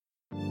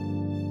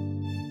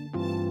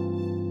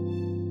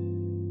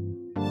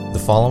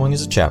following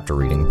is a chapter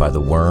reading by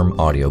the Worm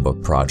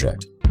Audiobook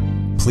Project.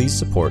 Please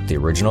support the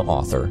original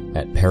author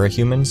at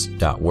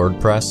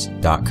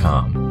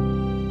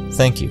parahumans.wordpress.com.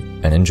 Thank you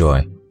and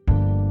enjoy.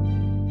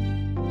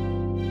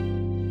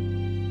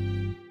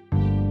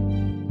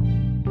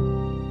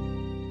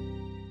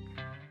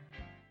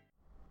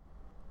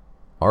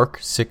 Arc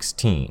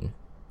 16,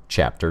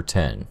 Chapter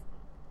 10.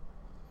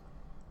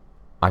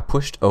 I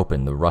pushed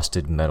open the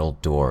rusted metal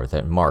door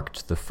that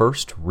marked the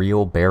first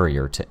real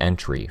barrier to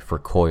entry for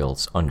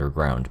Coil's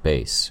underground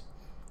base.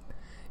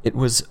 It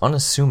was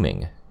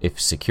unassuming, if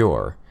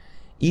secure,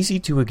 easy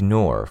to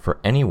ignore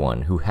for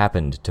anyone who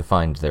happened to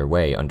find their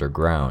way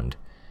underground.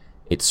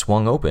 It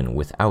swung open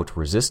without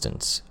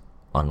resistance,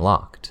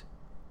 unlocked.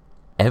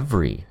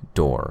 Every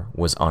door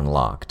was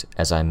unlocked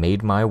as I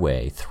made my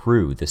way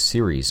through the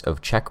series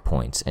of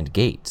checkpoints and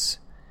gates.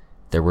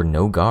 There were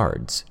no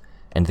guards,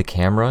 and the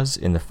cameras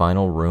in the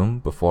final room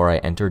before I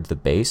entered the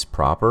base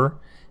proper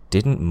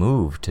didn't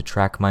move to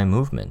track my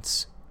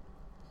movements.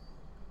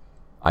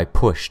 I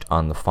pushed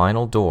on the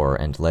final door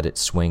and let it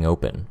swing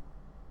open.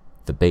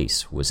 The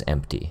base was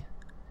empty.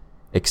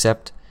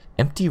 Except,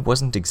 empty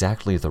wasn't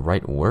exactly the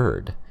right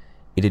word.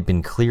 It had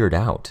been cleared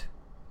out.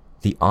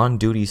 The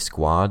on-duty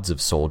squads of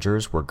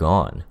soldiers were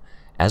gone,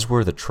 as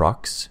were the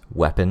trucks,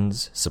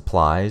 weapons,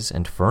 supplies,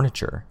 and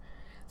furniture.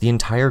 The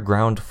entire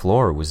ground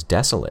floor was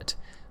desolate,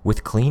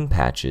 with clean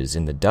patches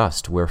in the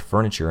dust where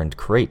furniture and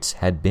crates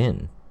had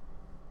been.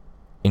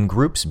 In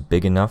groups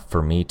big enough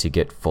for me to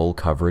get full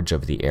coverage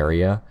of the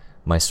area,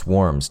 my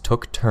swarms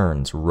took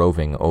turns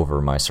roving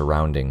over my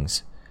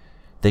surroundings.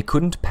 They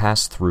couldn't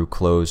pass through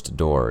closed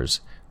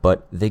doors,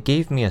 but they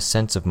gave me a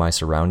sense of my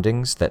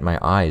surroundings that my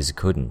eyes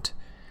couldn't.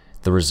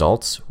 The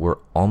results were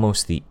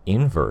almost the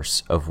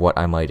inverse of what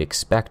I might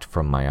expect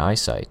from my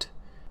eyesight.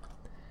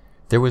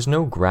 There was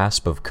no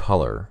grasp of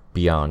color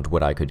beyond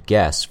what I could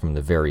guess from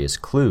the various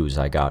clues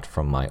I got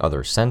from my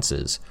other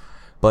senses,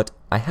 but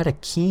I had a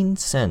keen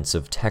sense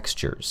of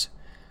textures.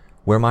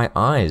 Where my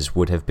eyes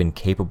would have been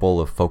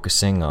capable of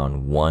focusing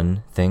on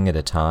one thing at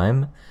a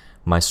time,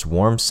 my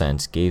swarm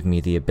sense gave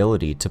me the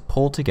ability to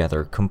pull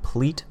together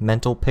complete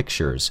mental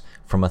pictures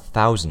from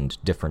 1,000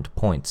 different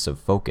points of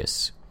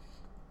focus.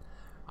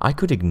 I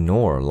could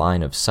ignore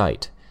line of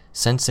sight,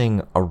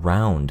 sensing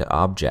around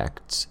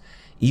objects.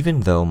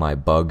 Even though my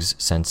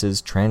bug's senses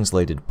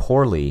translated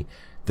poorly,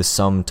 the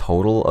sum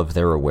total of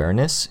their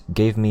awareness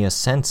gave me a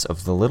sense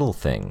of the little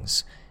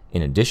things,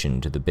 in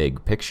addition to the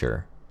big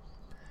picture.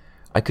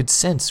 I could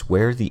sense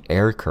where the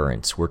air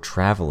currents were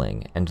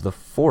traveling and the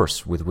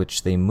force with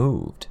which they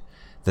moved,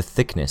 the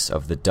thickness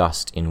of the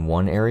dust in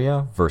one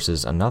area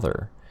versus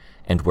another,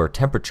 and where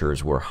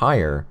temperatures were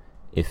higher,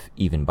 if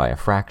even by a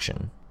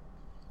fraction.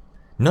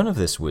 None of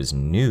this was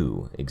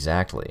new,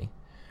 exactly.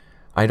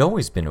 I'd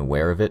always been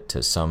aware of it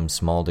to some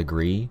small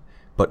degree,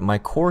 but my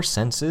core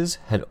senses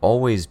had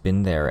always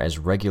been there as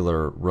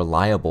regular,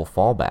 reliable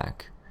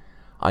fallback.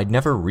 I'd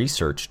never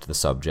researched the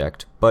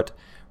subject, but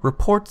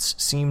reports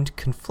seemed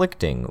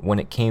conflicting when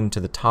it came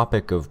to the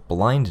topic of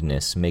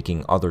blindness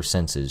making other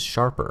senses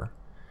sharper.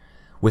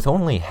 With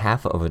only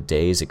half of a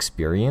day's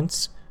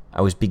experience, I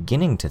was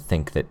beginning to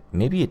think that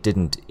maybe it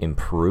didn't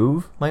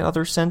improve my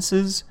other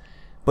senses,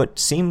 but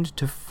seemed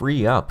to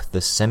free up the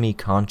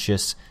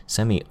semi-conscious,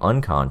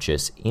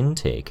 semi-unconscious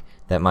intake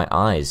that my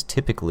eyes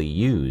typically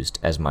used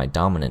as my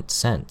dominant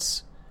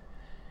sense.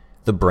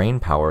 The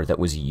brain power that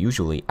was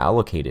usually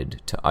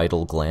allocated to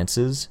idle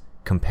glances,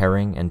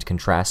 comparing and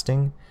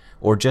contrasting,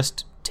 or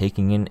just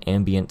taking in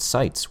ambient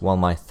sights while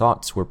my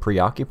thoughts were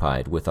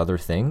preoccupied with other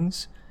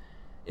things,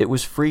 it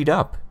was freed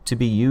up to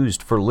be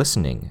used for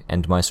listening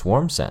and my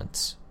swarm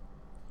sense.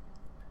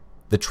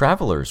 The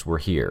travelers were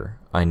here,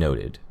 I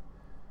noted.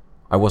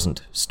 I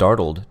wasn't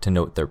startled to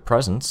note their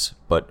presence,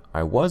 but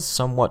I was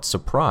somewhat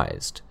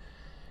surprised.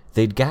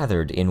 They'd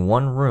gathered in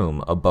one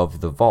room above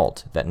the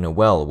vault that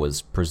Noelle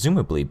was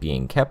presumably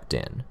being kept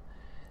in.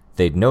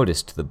 They'd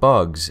noticed the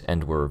bugs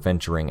and were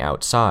venturing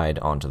outside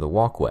onto the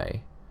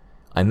walkway.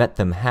 I met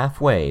them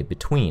halfway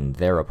between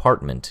their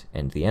apartment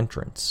and the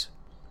entrance.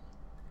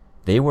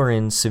 They were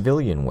in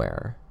civilian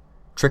wear.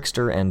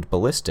 Trickster and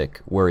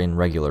Ballistic were in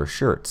regular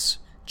shirts,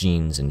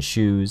 jeans and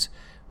shoes,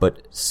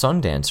 but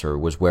Sundancer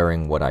was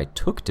wearing what I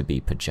took to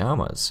be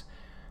pajamas,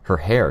 her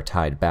hair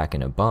tied back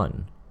in a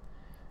bun.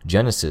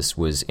 Genesis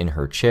was in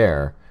her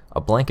chair,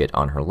 a blanket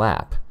on her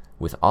lap,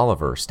 with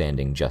Oliver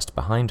standing just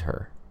behind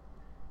her.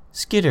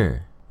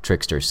 "Skitter,"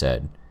 Trickster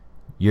said.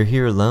 "You're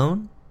here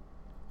alone?"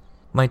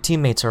 "My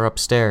teammates are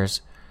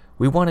upstairs.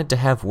 We wanted to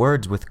have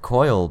words with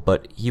Coil,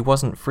 but he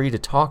wasn't free to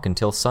talk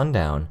until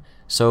sundown,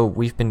 so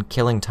we've been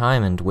killing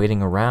time and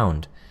waiting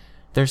around.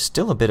 There's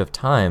still a bit of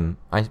time.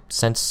 I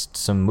sensed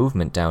some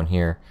movement down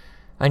here.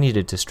 I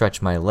needed to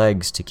stretch my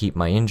legs to keep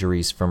my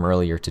injuries from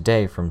earlier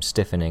today from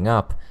stiffening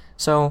up,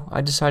 so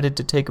I decided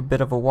to take a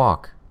bit of a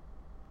walk."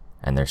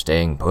 "And they're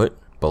staying put?"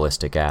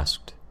 Ballistic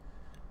asked.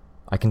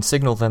 "I can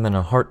signal them in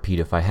a heartbeat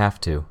if I have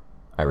to,"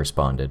 I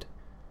responded.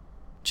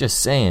 "Just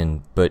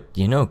saying, but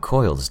you know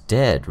Coil's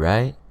dead,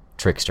 right?"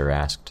 Trickster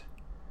asked.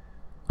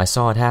 "I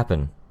saw it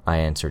happen," I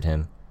answered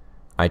him.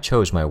 I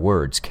chose my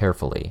words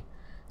carefully,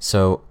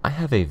 so I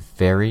have a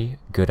very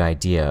good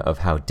idea of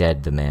how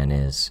dead the man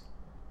is.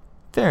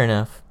 Fair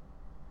enough.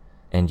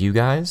 And you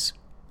guys?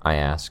 I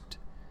asked.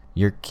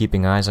 You're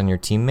keeping eyes on your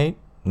teammate,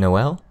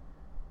 Noelle?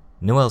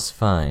 Noelle's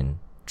fine,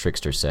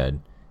 Trickster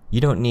said.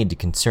 You don't need to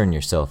concern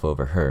yourself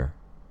over her.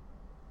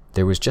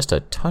 There was just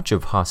a touch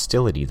of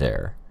hostility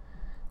there.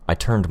 I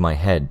turned my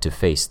head to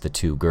face the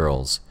two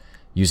girls,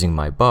 using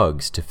my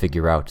bugs to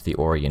figure out the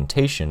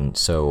orientation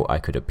so I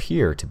could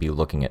appear to be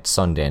looking at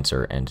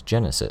Sundancer and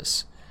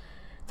Genesis.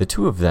 The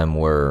two of them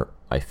were,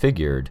 I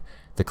figured,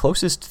 the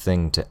closest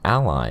thing to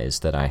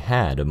allies that I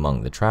had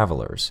among the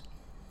travelers.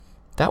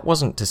 That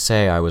wasn't to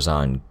say I was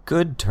on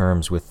good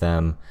terms with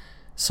them.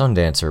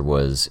 Sundancer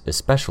was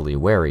especially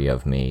wary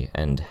of me,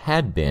 and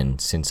had been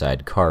since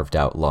I'd carved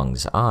out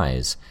Lung's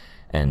eyes,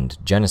 and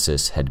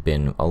Genesis had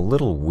been a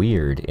little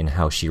weird in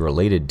how she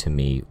related to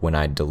me when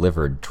I'd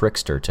delivered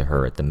Trickster to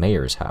her at the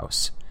mayor's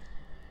house.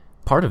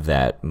 Part of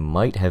that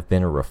might have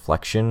been a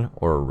reflection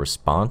or a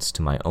response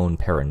to my own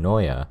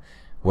paranoia,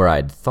 where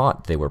I'd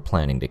thought they were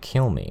planning to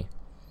kill me.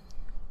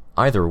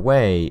 Either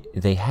way,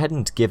 they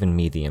hadn't given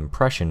me the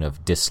impression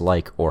of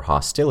dislike or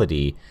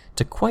hostility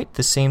to quite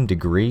the same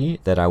degree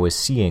that I was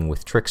seeing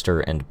with Trickster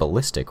and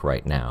Ballistic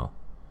right now.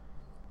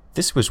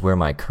 This was where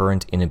my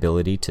current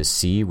inability to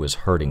see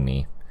was hurting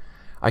me.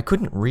 I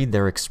couldn't read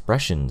their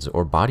expressions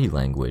or body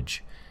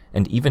language,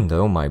 and even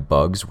though my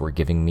bugs were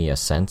giving me a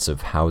sense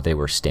of how they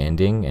were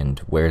standing and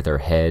where their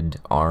head,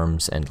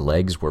 arms, and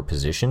legs were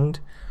positioned,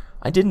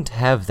 I didn't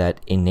have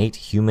that innate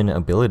human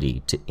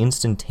ability to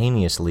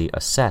instantaneously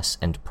assess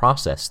and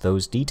process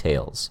those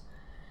details.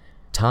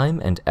 Time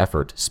and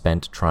effort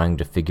spent trying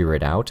to figure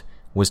it out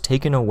was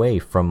taken away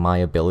from my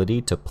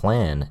ability to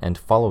plan and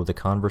follow the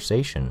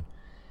conversation.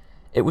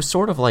 It was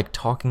sort of like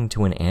talking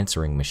to an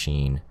answering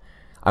machine.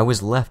 I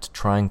was left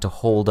trying to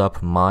hold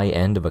up my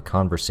end of a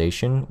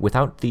conversation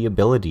without the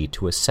ability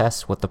to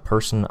assess what the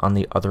person on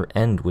the other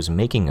end was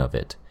making of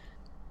it.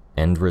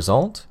 End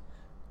result?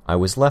 I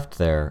was left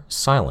there,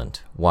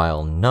 silent,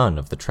 while none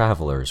of the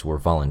travelers were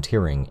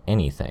volunteering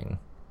anything.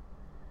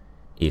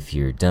 If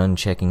you're done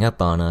checking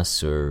up on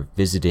us, or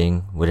visiting,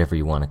 whatever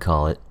you want to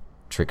call it,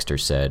 Trickster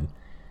said,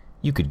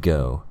 you could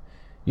go.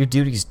 Your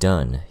duty's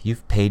done.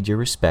 You've paid your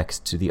respects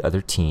to the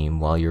other team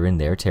while you're in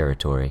their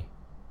territory.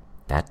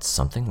 That's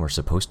something we're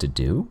supposed to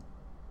do?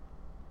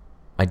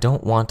 I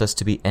don't want us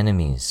to be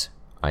enemies,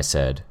 I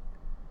said.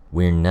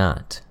 We're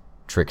not,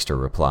 Trickster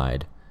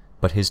replied,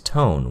 but his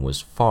tone was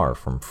far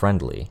from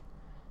friendly.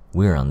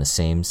 We're on the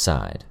same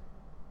side.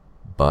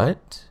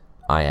 But?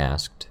 I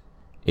asked.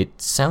 It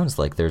sounds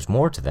like there's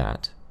more to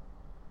that.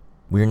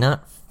 We're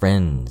not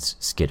friends,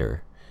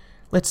 Skitter.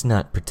 Let's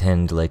not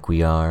pretend like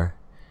we are.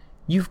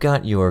 You've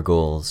got your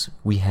goals,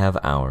 we have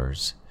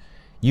ours.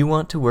 You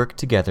want to work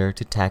together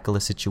to tackle a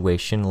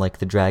situation like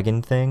the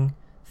dragon thing?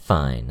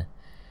 Fine.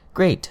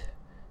 Great.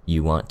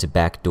 You want to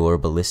backdoor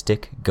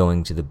Ballistic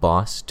going to the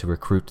boss to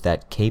recruit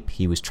that cape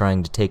he was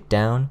trying to take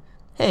down?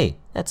 Hey,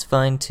 that's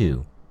fine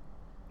too.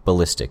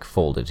 Ballistic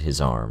folded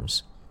his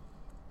arms.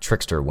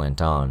 Trickster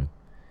went on.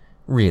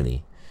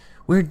 Really,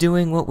 we're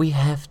doing what we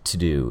have to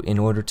do in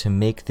order to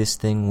make this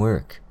thing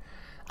work.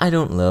 I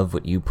don't love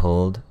what you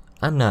pulled.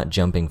 I'm not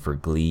jumping for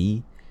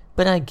glee,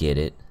 but I get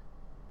it.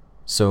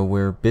 So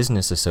we're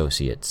business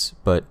associates,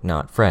 but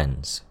not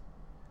friends.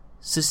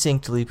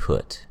 Succinctly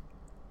put.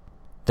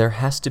 There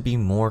has to be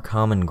more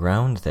common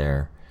ground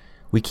there.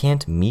 We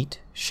can't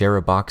meet, share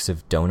a box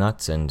of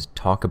donuts, and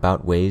talk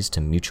about ways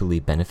to mutually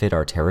benefit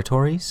our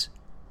territories?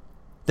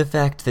 The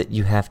fact that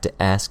you have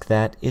to ask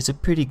that is a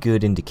pretty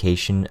good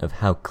indication of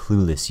how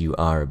clueless you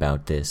are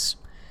about this.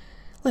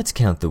 Let's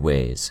count the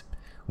ways.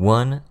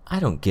 1, I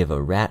don't give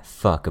a rat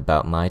fuck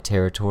about my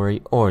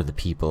territory or the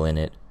people in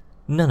it.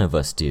 None of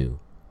us do.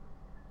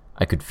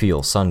 I could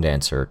feel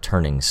Sundancer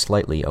turning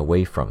slightly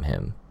away from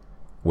him.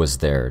 Was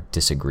there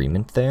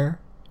disagreement there?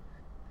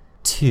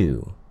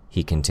 2,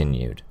 he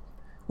continued.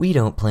 We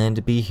don't plan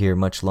to be here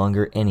much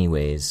longer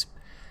anyways.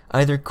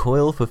 Either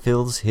Coil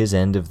fulfills his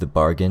end of the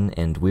bargain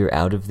and we're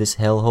out of this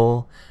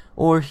hellhole,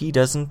 or he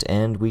doesn't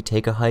and we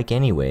take a hike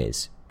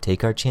anyways.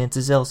 Take our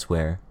chances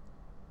elsewhere.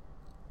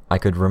 I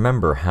could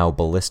remember how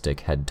Ballistic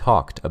had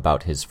talked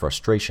about his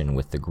frustration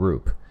with the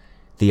group,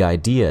 the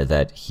idea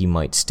that he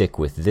might stick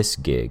with this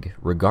gig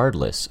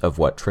regardless of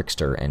what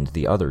Trickster and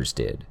the others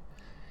did.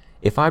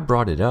 If I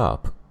brought it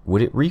up,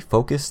 would it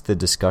refocus the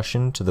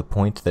discussion to the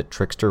point that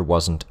Trickster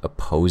wasn't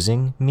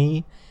opposing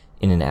me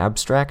in an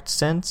abstract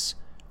sense,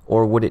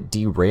 or would it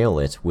derail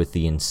it with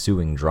the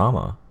ensuing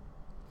drama?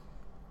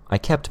 I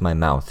kept my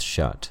mouth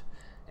shut,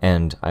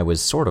 and I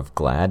was sort of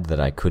glad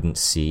that I couldn't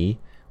see,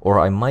 or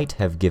I might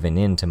have given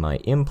in to my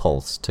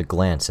impulse to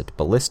glance at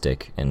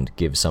Ballistic and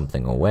give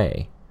something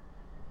away.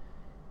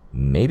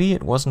 Maybe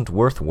it wasn't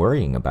worth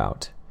worrying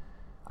about.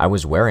 I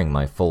was wearing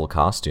my full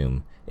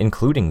costume,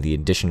 including the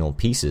additional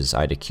pieces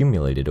I'd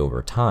accumulated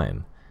over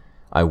time.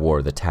 I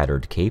wore the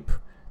tattered cape,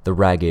 the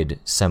ragged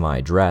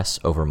semi-dress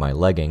over my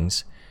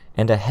leggings,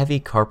 and a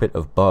heavy carpet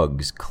of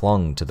bugs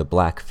clung to the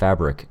black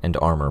fabric and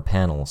armor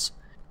panels.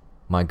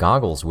 My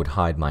goggles would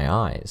hide my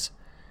eyes.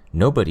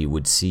 Nobody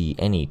would see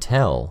any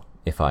tell,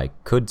 if I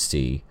could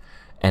see,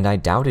 and I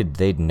doubted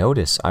they'd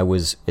notice I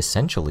was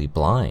essentially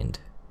blind.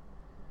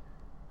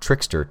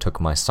 Trickster took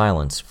my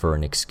silence for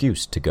an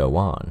excuse to go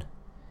on.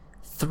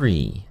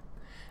 3.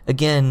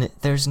 Again,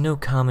 there's no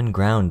common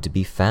ground to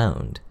be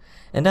found,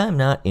 and I'm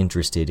not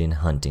interested in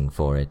hunting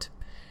for it.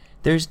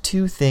 There's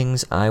 2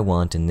 things I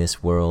want in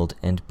this world,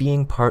 and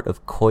being part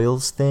of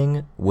Coil's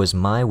thing was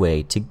my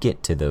way to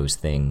get to those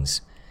things.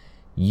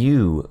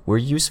 You were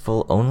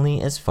useful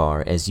only as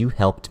far as you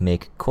helped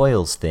make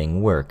Coil's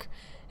thing work,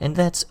 and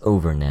that's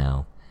over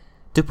now.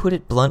 To put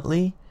it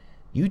bluntly,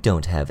 you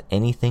don't have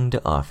anything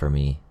to offer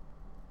me.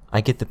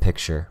 I get the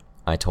picture,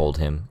 I told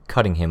him,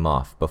 cutting him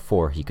off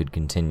before he could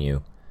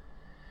continue.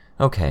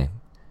 Okay,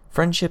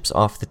 friendship's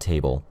off the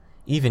table.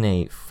 Even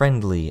a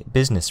friendly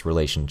business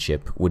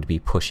relationship would be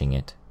pushing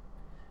it.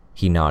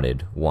 He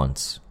nodded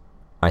once.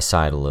 I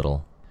sighed a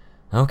little.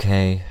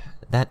 Okay,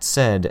 that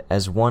said,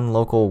 as one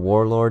local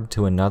warlord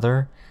to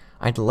another,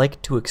 I'd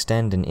like to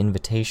extend an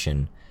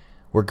invitation.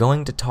 We're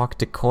going to talk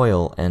to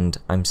Coil, and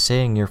I'm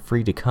saying you're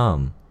free to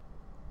come.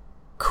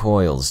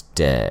 Coil's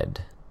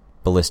dead.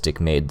 Ballistic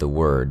made the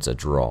words a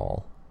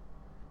drawl.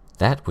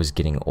 That was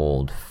getting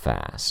old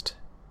fast.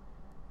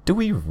 Do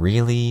we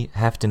really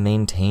have to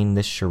maintain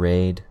this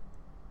charade?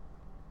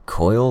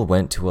 Coil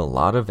went to a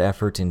lot of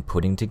effort in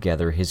putting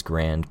together his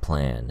grand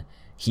plan.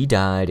 He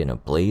died in a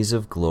blaze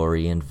of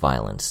glory and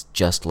violence,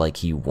 just like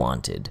he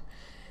wanted.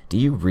 Do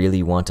you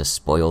really want to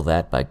spoil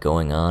that by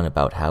going on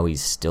about how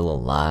he's still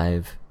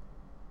alive?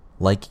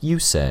 Like you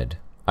said,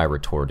 I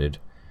retorted,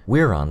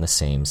 we're on the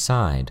same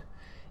side.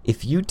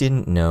 If you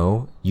didn't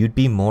know, you'd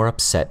be more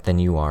upset than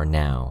you are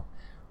now.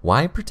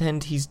 Why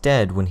pretend he's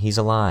dead when he's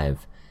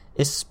alive?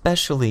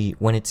 Especially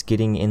when it's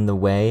getting in the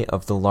way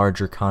of the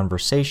larger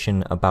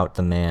conversation about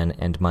the man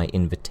and my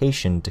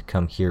invitation to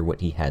come hear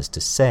what he has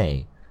to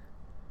say.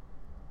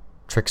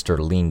 Trickster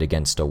leaned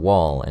against a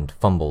wall and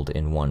fumbled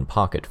in one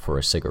pocket for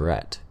a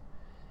cigarette.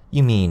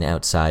 You mean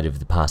outside of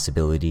the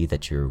possibility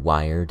that you're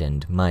wired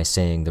and my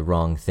saying the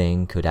wrong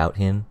thing could out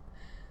him?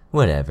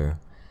 Whatever.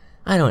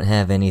 I don't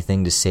have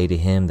anything to say to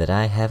him that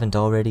I haven't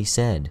already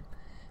said.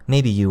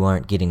 Maybe you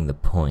aren't getting the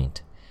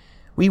point.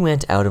 We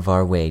went out of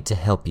our way to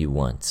help you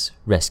once,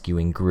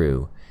 rescuing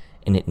Gru,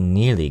 and it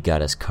nearly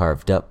got us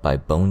carved up by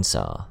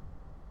Bonesaw.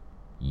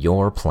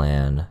 Your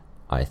plan,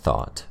 I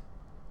thought.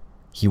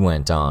 He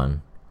went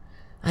on.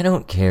 I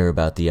don't care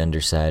about the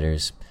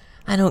Undersiders.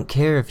 I don't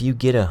care if you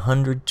get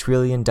 $100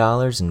 trillion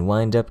and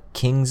wind up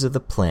kings of the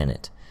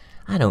planet.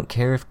 I don't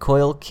care if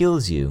Coil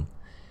kills you.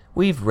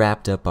 We've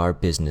wrapped up our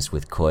business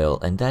with Coil,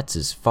 and that's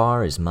as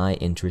far as my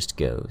interest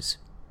goes.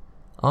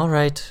 All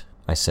right,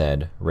 I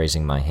said,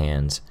 raising my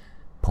hands.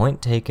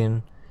 Point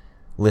taken.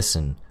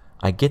 Listen,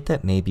 I get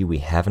that maybe we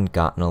haven't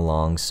gotten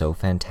along so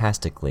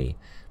fantastically,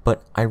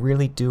 but I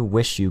really do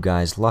wish you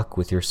guys luck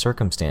with your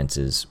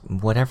circumstances,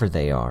 whatever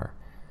they are.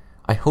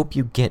 I hope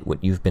you get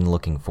what you've been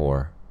looking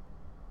for.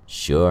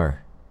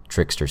 Sure,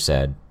 Trickster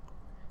said.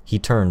 He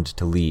turned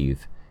to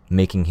leave,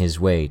 making his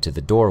way to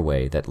the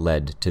doorway that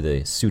led to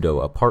the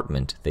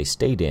pseudo-apartment they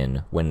stayed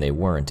in when they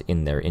weren't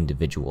in their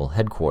individual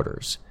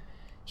headquarters.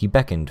 He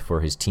beckoned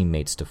for his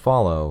teammates to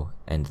follow,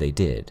 and they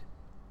did.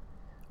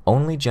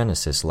 Only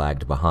Genesis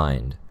lagged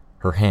behind,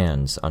 her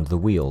hands on the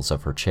wheels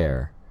of her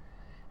chair.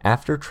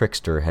 After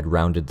Trickster had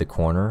rounded the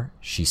corner,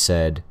 she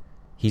said,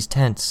 He's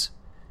tense.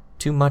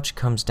 Too much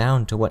comes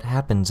down to what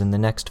happens in the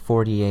next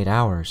 48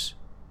 hours.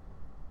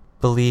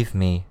 Believe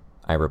me,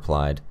 I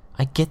replied,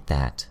 I get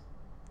that.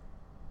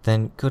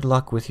 Then good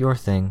luck with your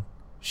thing,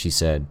 she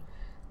said.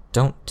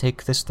 Don't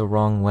take this the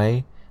wrong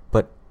way,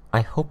 but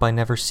I hope I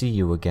never see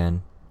you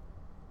again.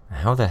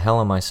 How the hell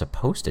am I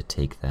supposed to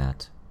take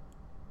that?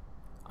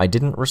 I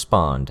didn't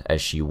respond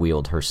as she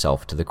wheeled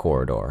herself to the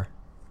corridor.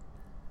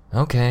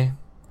 Okay,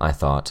 I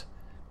thought.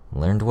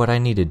 Learned what I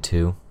needed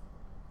to.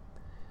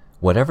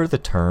 Whatever the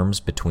terms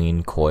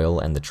between Coil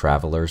and the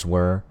travelers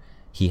were,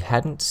 he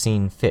hadn't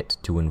seen fit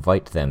to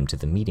invite them to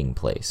the meeting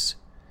place.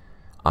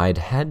 I'd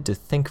had to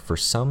think for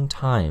some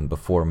time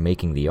before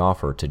making the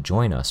offer to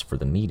join us for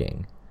the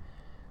meeting.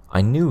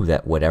 I knew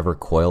that whatever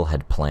Coil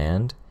had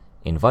planned,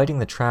 inviting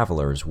the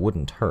travelers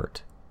wouldn't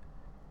hurt.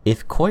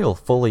 If Coil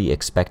fully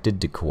expected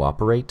to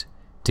cooperate,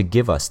 to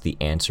give us the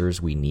answers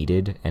we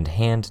needed and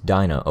hand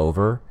Dinah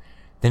over,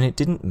 then it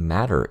didn't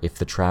matter if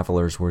the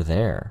travelers were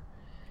there.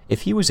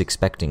 If he was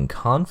expecting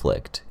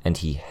conflict, and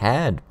he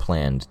had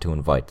planned to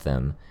invite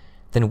them,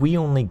 then we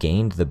only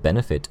gained the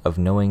benefit of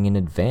knowing in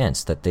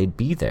advance that they'd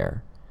be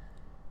there.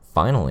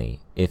 Finally,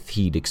 if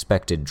he'd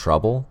expected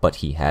trouble but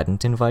he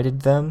hadn't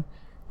invited them,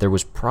 there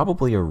was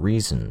probably a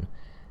reason,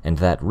 and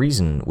that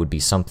reason would be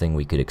something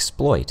we could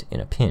exploit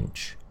in a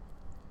pinch.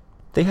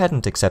 They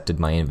hadn't accepted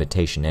my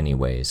invitation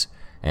anyways,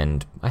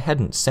 and I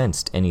hadn't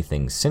sensed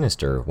anything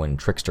sinister when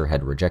Trickster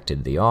had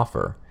rejected the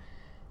offer.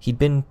 He'd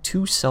been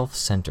too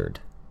self-centered.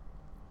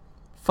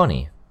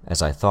 Funny,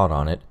 as I thought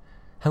on it,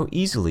 how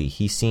easily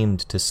he seemed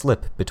to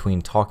slip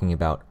between talking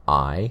about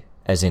I,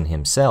 as in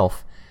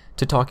himself,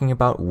 to talking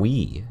about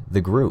we,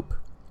 the group.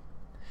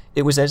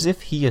 It was as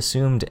if he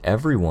assumed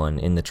everyone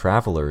in the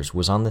Travelers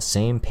was on the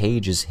same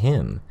page as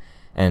him,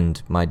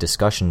 and my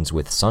discussions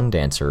with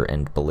Sundancer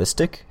and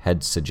Ballistic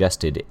had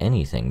suggested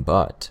anything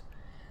but.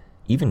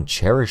 Even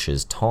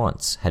Cherish's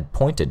taunts had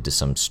pointed to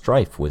some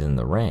strife within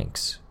the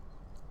ranks.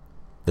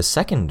 The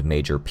second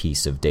major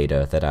piece of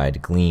data that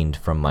I'd gleaned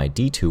from my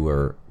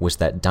detour was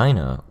that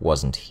Dinah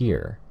wasn't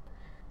here.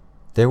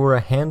 There were a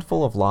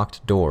handful of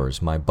locked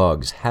doors my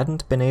bugs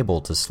hadn't been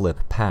able to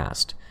slip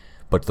past,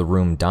 but the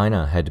room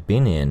Dinah had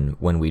been in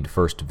when we'd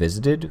first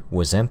visited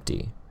was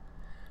empty.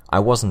 I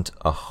wasn't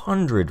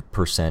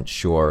 100%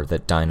 sure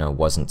that Dinah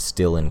wasn't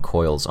still in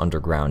Coil's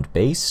underground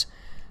base,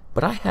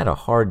 but I had a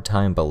hard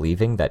time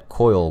believing that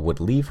Coil would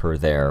leave her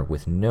there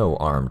with no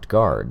armed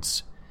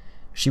guards.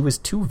 She was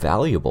too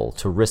valuable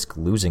to risk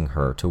losing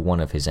her to one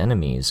of his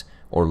enemies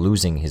or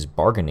losing his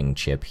bargaining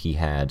chip he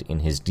had in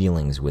his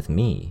dealings with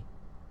me.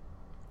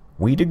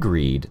 We'd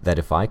agreed that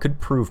if I could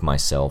prove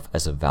myself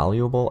as a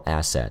valuable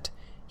asset,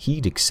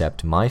 he'd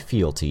accept my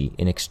fealty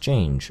in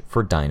exchange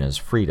for Dinah's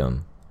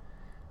freedom.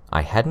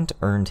 I hadn't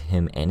earned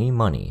him any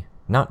money,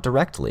 not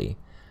directly,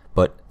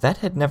 but that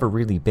had never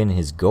really been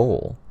his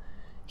goal.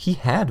 He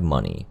had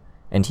money,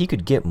 and he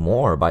could get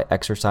more by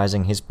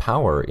exercising his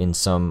power in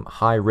some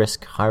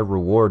high-risk,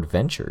 high-reward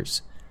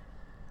ventures.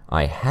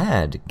 I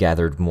had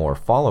gathered more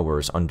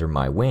followers under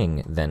my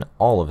wing than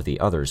all of the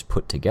others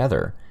put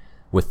together,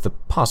 with the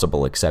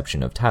possible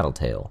exception of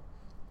Tattletale.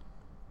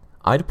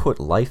 I'd put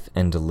life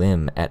and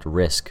limb at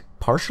risk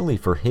partially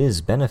for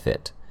his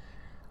benefit.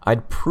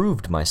 I'd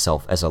proved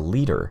myself as a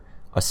leader,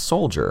 a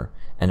soldier,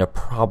 and a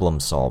problem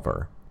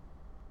solver.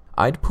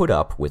 I'd put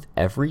up with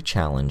every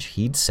challenge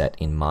he'd set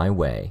in my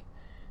way.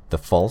 The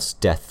false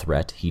death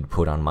threat he'd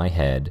put on my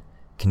head,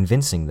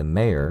 convincing the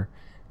mayor,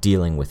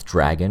 dealing with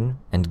Dragon,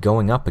 and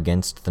going up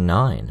against the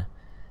Nine.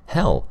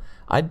 Hell,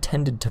 I'd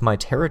tended to my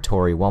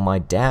territory while my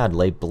dad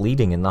lay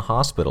bleeding in the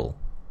hospital.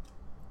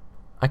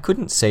 I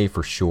couldn't say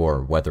for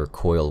sure whether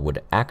Coil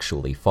would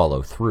actually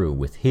follow through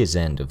with his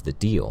end of the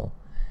deal.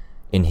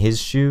 In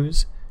his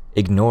shoes,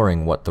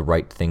 ignoring what the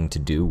right thing to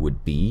do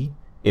would be,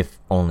 if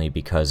only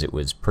because it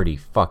was pretty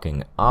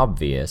fucking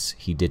obvious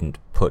he didn't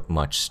put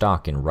much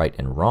stock in right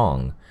and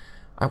wrong,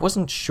 I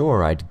wasn't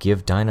sure I'd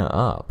give Dinah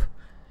up.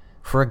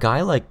 For a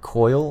guy like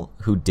Coil,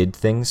 who did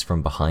things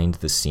from behind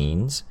the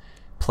scenes,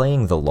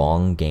 playing the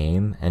long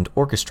game and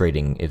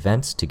orchestrating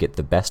events to get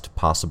the best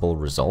possible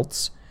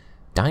results,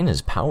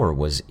 Dinah's power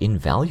was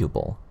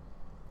invaluable.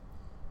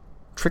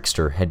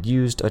 Trickster had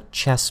used a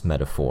chess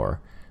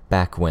metaphor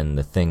back when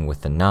the thing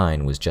with the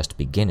Nine was just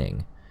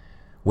beginning.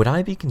 Would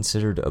I be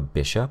considered a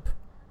bishop?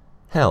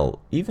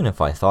 Hell, even if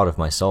I thought of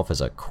myself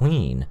as a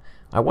queen,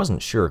 I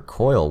wasn't sure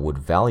Coil would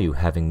value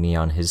having me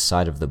on his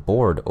side of the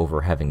board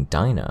over having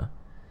Dinah.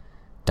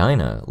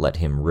 Dinah let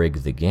him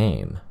rig the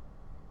game.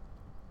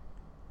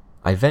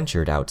 I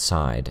ventured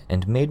outside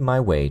and made my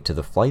way to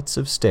the flights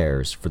of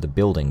stairs for the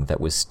building that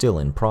was still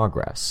in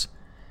progress.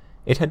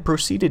 It had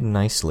proceeded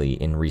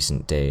nicely in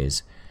recent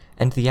days,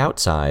 and the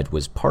outside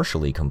was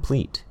partially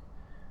complete.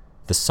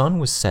 The sun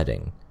was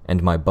setting,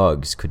 and my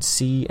bugs could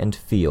see and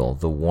feel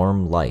the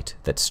warm light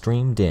that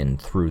streamed in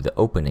through the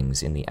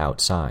openings in the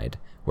outside,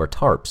 where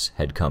tarps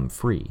had come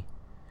free.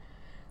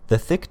 The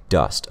thick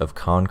dust of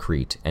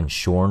concrete and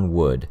shorn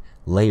wood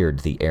layered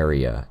the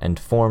area and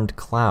formed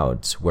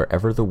clouds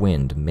wherever the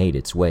wind made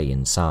its way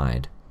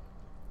inside.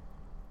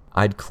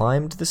 I'd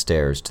climbed the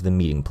stairs to the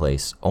meeting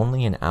place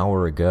only an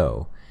hour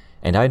ago,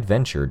 and I'd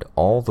ventured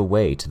all the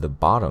way to the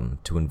bottom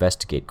to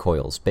investigate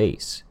Coil's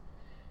base.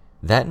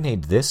 That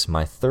made this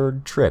my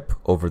third trip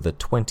over the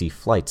 20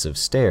 flights of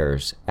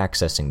stairs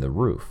accessing the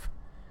roof.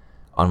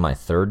 On my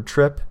third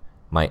trip,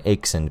 my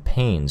aches and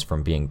pains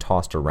from being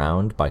tossed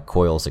around by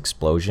Coil's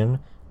explosion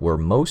were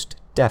most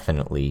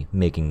definitely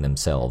making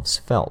themselves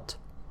felt.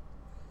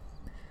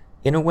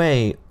 In a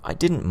way, I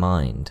didn't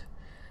mind.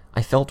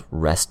 I felt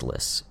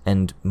restless,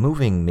 and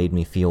moving made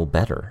me feel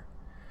better.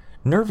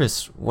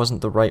 Nervous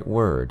wasn't the right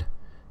word.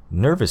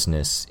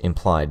 Nervousness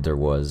implied there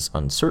was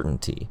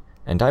uncertainty,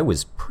 and I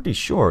was pretty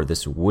sure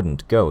this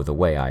wouldn't go the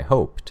way I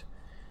hoped.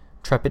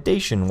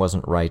 Trepidation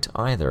wasn't right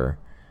either.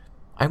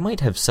 I might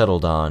have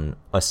settled on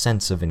a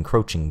sense of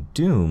encroaching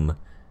doom,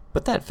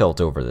 but that felt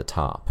over the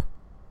top.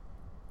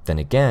 Then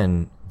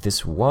again,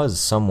 this was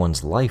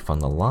someone's life on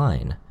the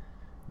line.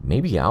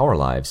 Maybe our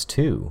lives,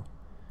 too.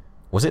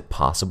 Was it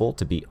possible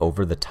to be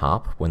over the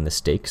top when the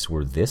stakes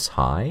were this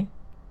high?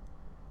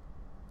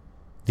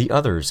 The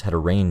others had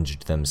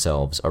arranged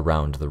themselves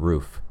around the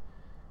roof.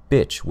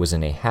 Bitch was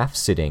in a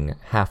half-sitting,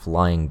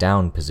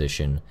 half-lying-down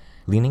position,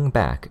 leaning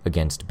back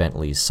against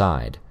Bentley's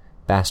side,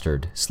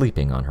 Bastard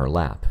sleeping on her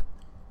lap.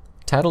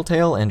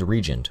 Tattletale and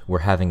Regent were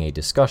having a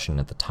discussion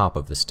at the top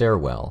of the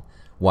stairwell,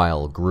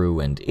 while Gru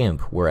and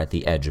Imp were at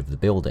the edge of the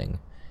building.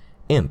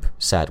 Imp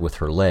sat with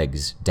her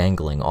legs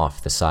dangling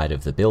off the side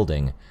of the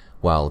building,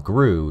 while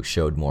Gru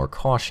showed more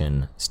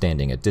caution,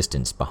 standing a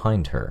distance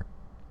behind her.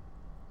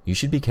 "You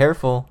should be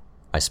careful,"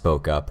 I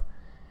spoke up.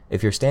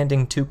 "If you're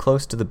standing too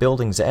close to the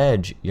building's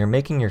edge, you're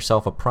making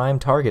yourself a prime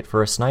target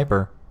for a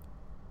sniper."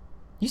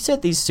 You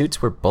said these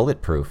suits were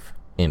bulletproof,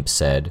 Imp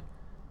said.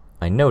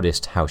 I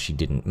noticed how she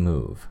didn't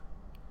move.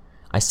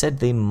 I said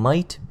they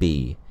might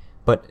be,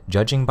 but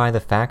judging by the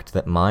fact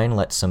that mine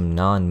let some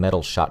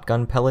non-metal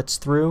shotgun pellets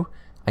through,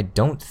 I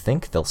don't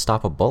think they'll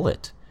stop a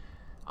bullet.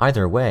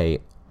 Either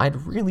way,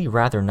 I'd really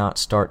rather not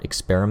start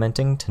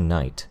experimenting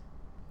tonight.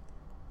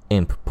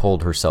 Imp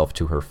pulled herself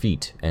to her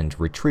feet and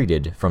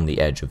retreated from the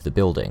edge of the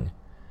building.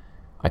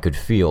 I could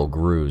feel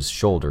Gru's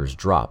shoulders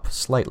drop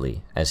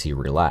slightly as he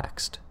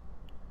relaxed.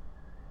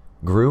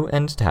 Gru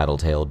and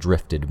Tattletale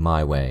drifted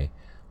my way,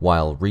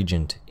 while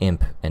Regent,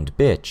 Imp, and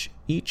Bitch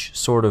each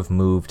sort of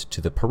moved to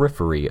the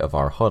periphery of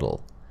our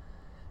huddle.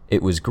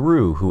 It was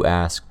Gru who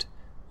asked,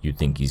 "You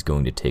think he's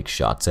going to take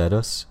shots at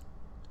us?"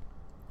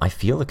 "I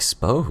feel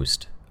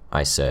exposed,"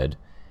 I said.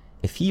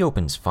 "If he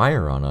opens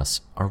fire on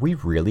us, are we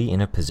really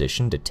in a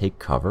position to take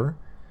cover?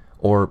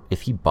 Or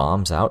if he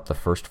bombs out the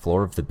first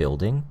floor of the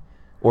building?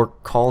 Or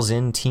calls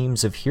in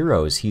teams of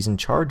heroes he's in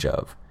charge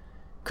of?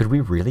 Could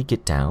we really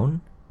get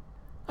down?"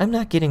 "I'm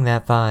not getting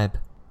that vibe,"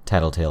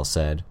 Tattletale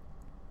said.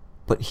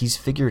 "But he's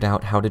figured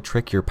out how to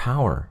trick your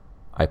power,"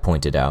 I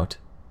pointed out.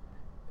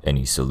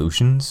 "Any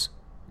solutions?"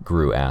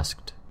 Gru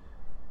asked.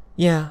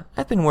 "Yeah,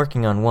 I've been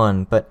working on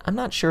one, but I'm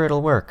not sure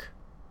it'll work."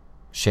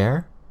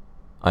 "Share?"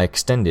 I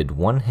extended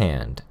one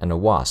hand, and a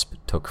wasp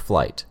took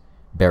flight,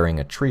 bearing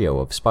a trio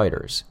of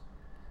spiders.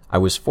 I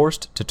was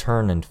forced to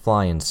turn and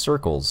fly in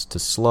circles to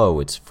slow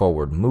its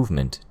forward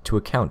movement to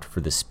account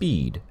for the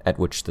speed at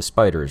which the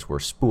spiders were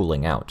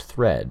spooling out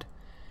thread.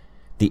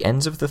 The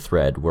ends of the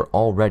thread were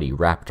already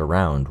wrapped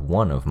around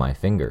one of my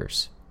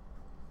fingers.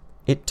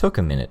 It took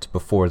a minute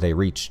before they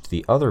reached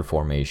the other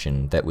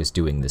formation that was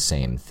doing the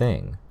same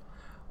thing.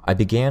 I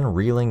began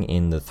reeling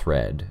in the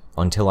thread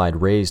until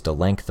I'd raised a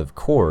length of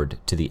cord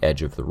to the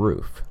edge of the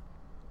roof.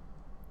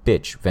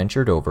 Bitch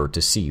ventured over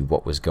to see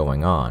what was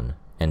going on,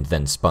 and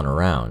then spun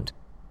around.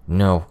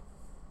 "No.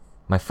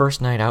 My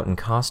first night out in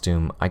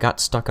costume, I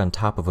got stuck on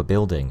top of a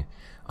building.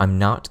 I'm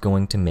not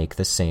going to make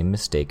the same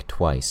mistake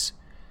twice.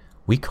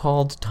 We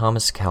called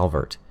Thomas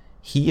Calvert.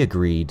 He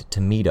agreed to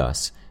meet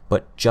us,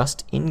 but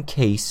just in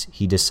case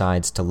he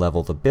decides to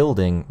level the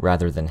building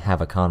rather than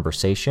have a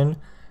conversation,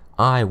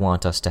 I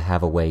want us to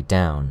have a way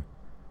down."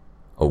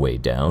 "A way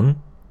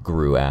down?"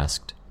 Gru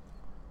asked.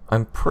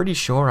 "I'm pretty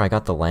sure I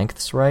got the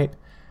lengths right.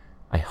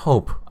 I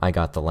hope I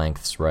got the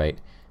lengths right,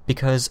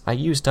 because I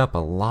used up a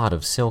lot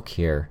of silk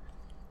here.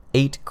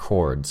 8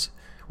 cords.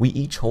 We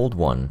each hold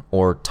one,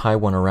 or tie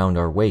one around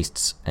our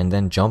waists, and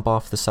then jump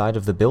off the side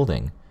of the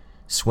building.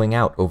 Swing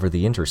out over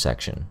the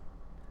intersection."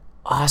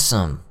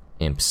 "Awesome,"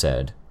 Imp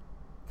said.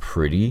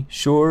 "Pretty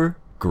sure?"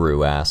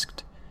 Gru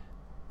asked.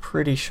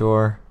 "Pretty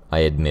sure," I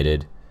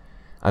admitted.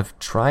 "I've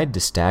tried to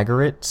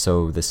stagger it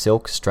so the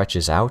silk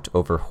stretches out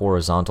over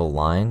horizontal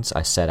lines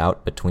I set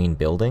out between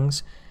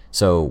buildings,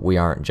 so we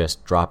aren't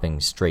just dropping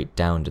straight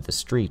down to the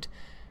street,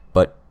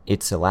 but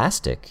it's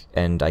elastic,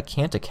 and I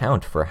can't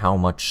account for how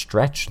much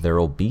stretch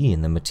there'll be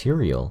in the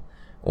material,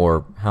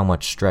 or how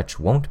much stretch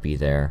won't be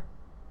there."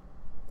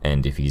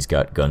 "And if he's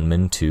got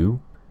gunmen too?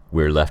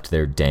 We're left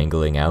there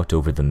dangling out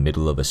over the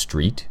middle of a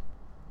street?"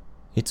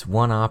 "It's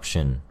one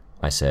option,"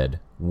 I said.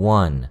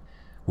 "One.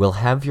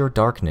 We'll have your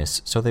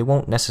darkness so they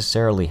won't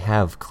necessarily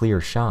have clear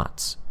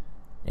shots."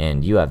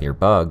 "And you have your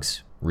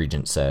bugs,"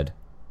 Regent said.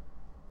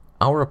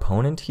 "Our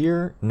opponent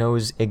here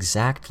knows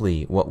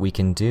exactly what we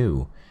can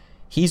do.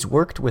 He's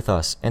worked with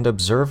us and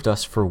observed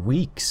us for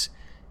weeks.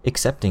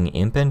 Excepting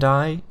Imp and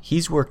I,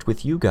 he's worked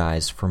with you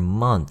guys for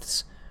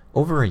months,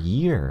 over a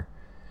year.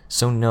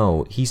 So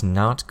no, he's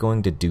not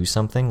going to do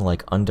something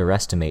like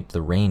underestimate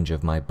the range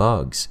of my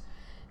bugs.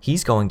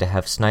 He's going to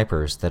have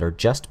snipers that are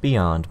just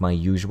beyond my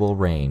usual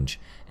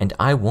range, and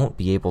I won't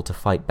be able to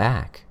fight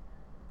back."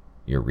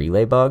 "Your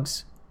relay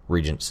bugs?"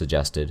 Regent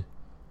suggested.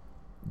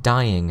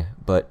 "Dying,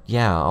 but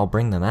yeah, I'll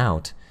bring them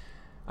out.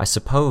 I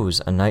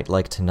suppose a night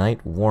like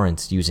tonight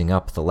warrants using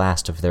up the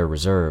last of their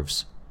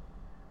reserves."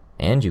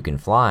 "And you can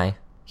fly,"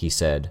 he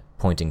said,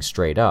 pointing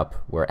straight up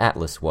where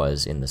Atlas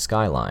was in the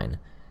skyline,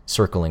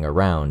 circling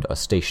around a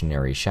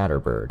stationary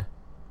Shatterbird.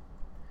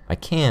 "I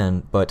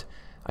can, but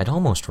I'd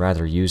almost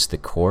rather use the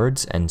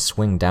cords and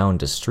swing down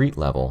to street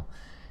level.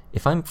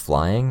 If I'm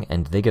flying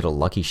and they get a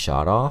lucky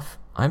shot off,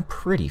 I'm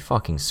pretty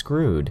fucking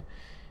screwed.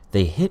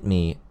 They hit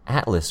me,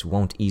 Atlas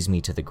won't ease me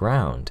to the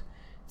ground.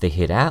 They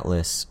hit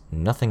Atlas,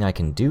 nothing I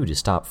can do to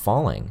stop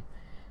falling.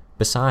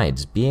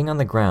 Besides, being on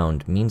the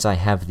ground means I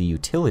have the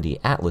utility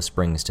Atlas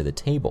brings to the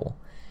table.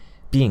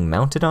 Being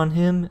mounted on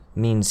him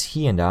means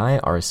he and I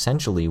are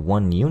essentially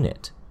one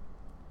unit."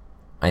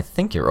 "I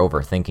think you're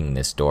overthinking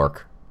this,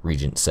 dork,"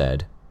 Regent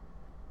said.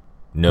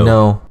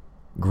 No,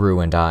 Gru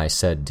and I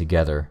said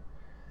together.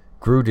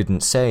 Gru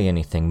didn't say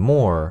anything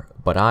more,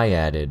 but I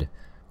added,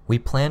 "We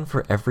plan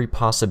for every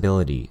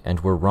possibility,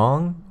 and we're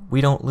wrong, we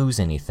don't lose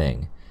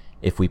anything.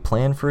 If we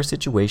plan for a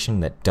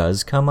situation that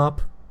does come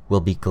up, we'll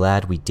be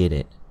glad we did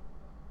it."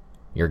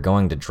 "You're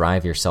going to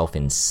drive yourself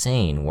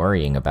insane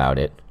worrying about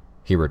it,"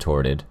 he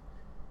retorted.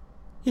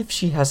 "If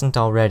she hasn't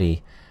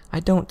already, I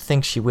don't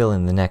think she will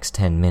in the next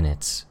 10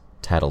 minutes,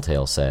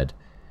 Tattletale said.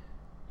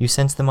 You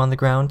sense them on the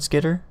ground,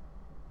 Skitter?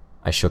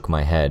 I shook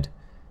my head.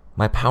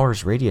 My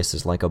power's radius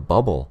is like a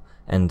bubble,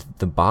 and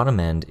the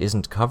bottom end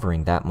isn't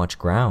covering that much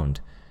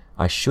ground.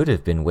 I should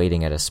have been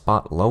waiting at a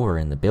spot lower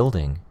in the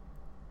building.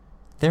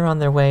 They're on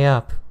their way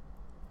up.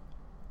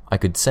 I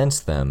could sense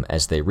them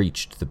as they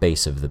reached the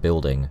base of the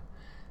building.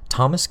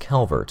 Thomas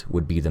Calvert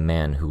would be the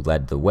man who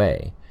led the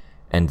way,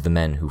 and the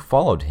men who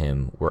followed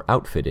him were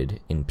outfitted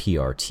in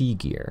PRT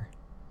gear.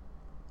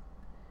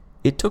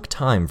 It took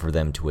time for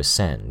them to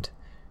ascend.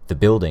 The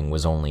building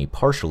was only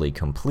partially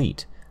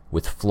complete,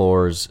 with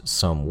floors,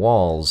 some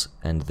walls,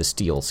 and the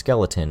steel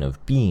skeleton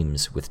of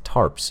beams with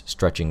tarps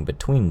stretching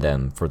between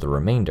them for the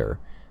remainder,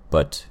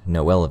 but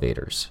no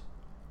elevators.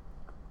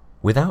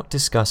 Without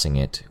discussing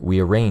it, we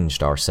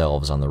arranged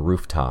ourselves on the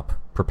rooftop,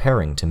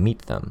 preparing to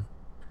meet them.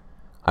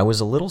 I was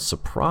a little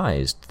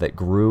surprised that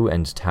Gru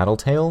and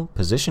Tattletale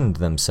positioned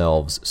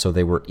themselves so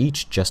they were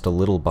each just a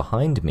little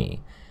behind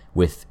me,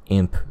 with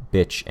Imp,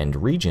 Bitch,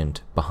 and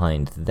Regent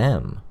behind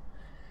them.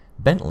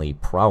 Bentley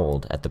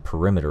prowled at the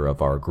perimeter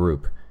of our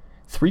group,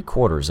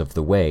 3/4 of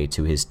the way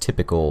to his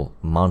typical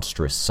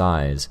monstrous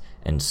size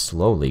and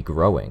slowly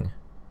growing.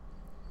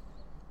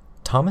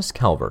 Thomas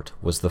Calvert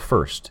was the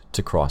first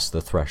to cross the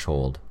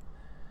threshold.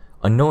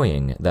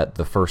 Annoying that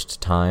the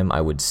first time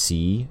I would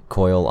see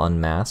Coil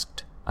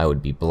unmasked, I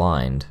would be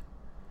blind.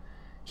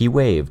 He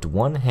waved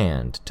one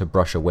hand to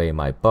brush away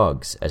my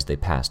bugs as they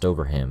passed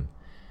over him,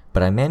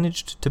 but I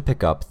managed to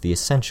pick up the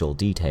essential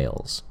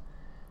details.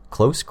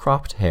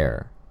 Close-cropped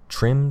hair,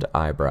 trimmed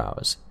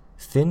eyebrows,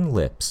 thin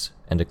lips,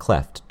 and a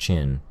cleft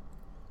chin.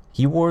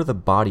 He wore the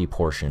body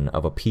portion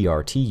of a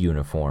PRT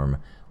uniform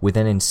with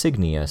an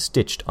insignia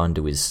stitched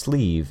onto his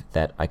sleeve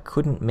that I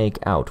couldn't make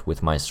out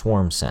with my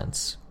swarm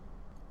sense.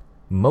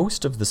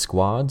 Most of the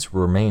squads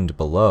remained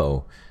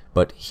below,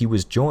 but he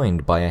was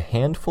joined by a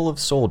handful of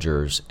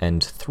soldiers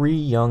and 3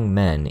 young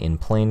men in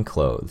plain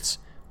clothes,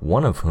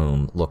 one of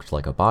whom looked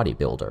like a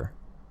bodybuilder.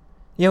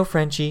 "Yo,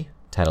 Frenchie,"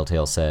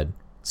 Tattletale said.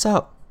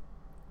 "Sup?"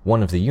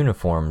 One of the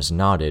uniforms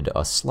nodded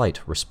a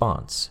slight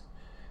response.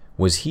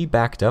 Was he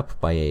backed up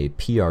by a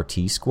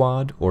PRT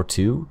squad or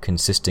 2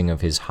 consisting of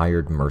his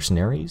hired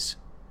mercenaries?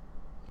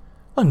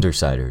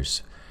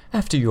 "Undersiders,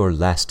 after your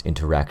last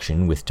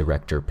interaction with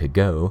Director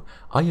Pigot,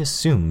 I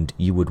assumed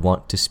you would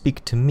want to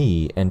speak to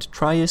me and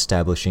try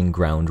establishing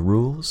ground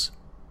rules."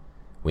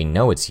 "We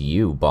know it's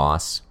you,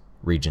 boss,"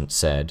 Regent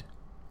said.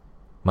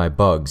 My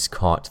bugs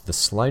caught the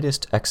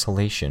slightest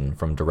exhalation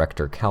from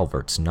Director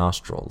Calvert's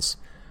nostrils,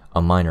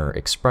 a minor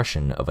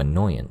expression of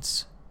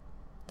annoyance.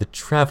 The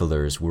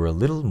travelers were a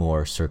little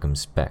more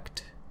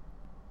circumspect.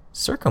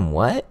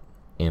 "What?"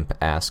 Imp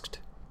asked.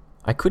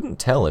 I couldn't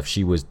tell if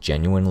she was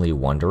genuinely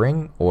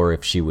wondering or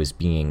if she was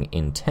being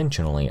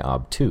intentionally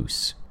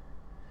obtuse.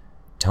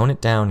 "Tone it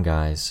down,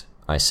 guys,"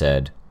 I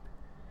said.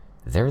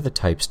 They're the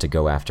types to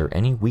go after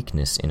any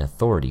weakness in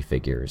authority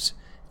figures.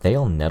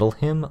 They'll nettle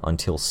him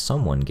until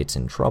someone gets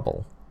in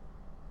trouble.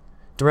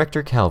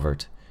 "Director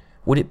Calvert,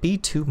 would it be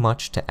too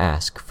much to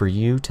ask for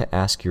you to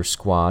ask your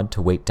squad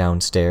to wait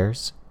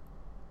downstairs?"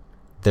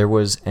 There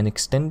was an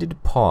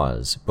extended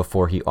pause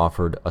before he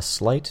offered a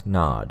slight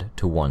nod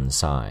to one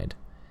side.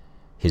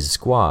 His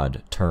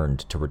squad turned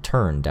to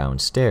return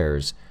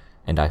downstairs,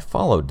 and I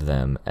followed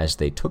them as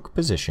they took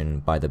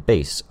position by the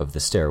base of the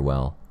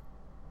stairwell.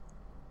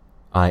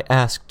 "I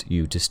asked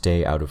you to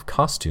stay out of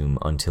costume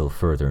until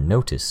further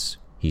notice,"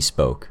 he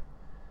spoke.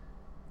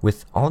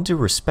 "With all due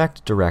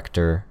respect,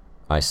 Director,"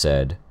 I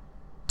said.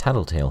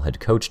 Tattletale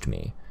had coached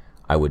me.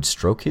 I would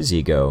stroke his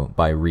ego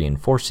by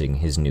reinforcing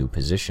his new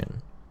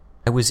position.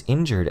 "I was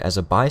injured as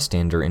a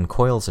bystander in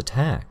Coil's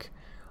attack.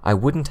 I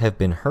wouldn't have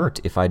been hurt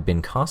if I'd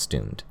been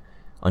costumed.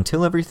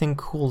 Until everything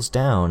cools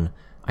down,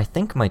 I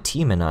think my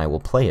team and I will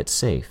play it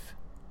safe."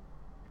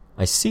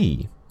 "I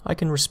see. I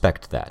can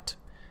respect that.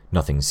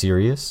 Nothing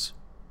serious?"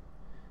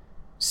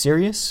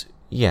 "Serious?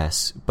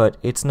 Yes, but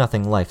it's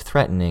nothing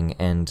life-threatening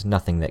and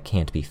nothing that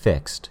can't be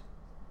fixed."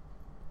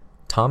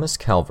 Thomas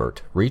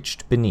Calvert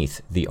reached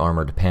beneath the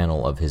armored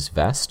panel of his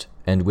vest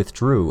and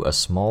withdrew a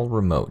small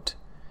remote.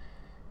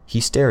 He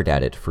stared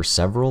at it for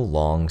several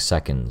long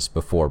seconds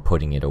before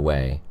putting it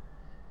away.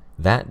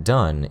 That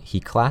done, he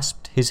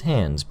clasped his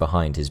hands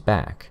behind his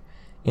back,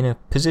 in a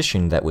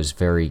position that was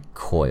very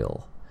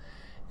Coil.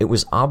 It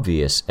was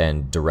obvious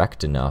and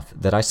direct enough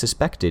that I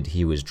suspected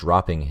he was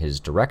dropping his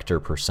director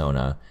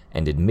persona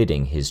and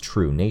admitting his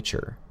true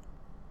nature.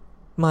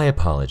 "My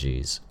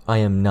apologies. I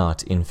am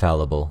not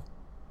infallible."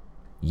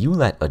 "You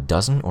let a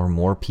dozen or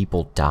more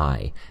people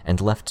die,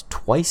 and left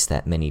twice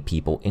that many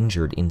people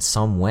injured in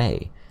some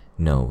way.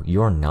 No,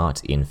 you're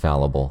not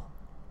infallible."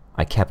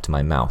 I kept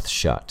my mouth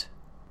shut.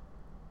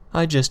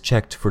 "I just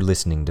checked for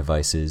listening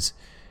devices.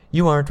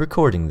 You aren't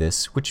recording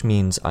this, which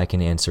means I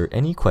can answer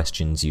any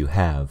questions you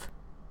have."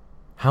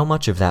 "How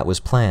much of that was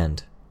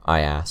planned?"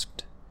 I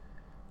asked.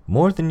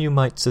 "More than you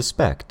might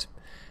suspect.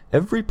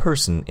 Every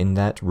person in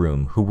that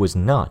room who was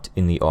not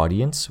in the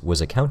audience was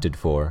accounted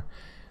for.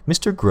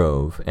 Mr.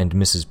 Grove and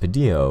Mrs.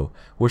 Padillo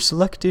were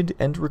selected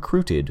and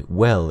recruited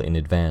well in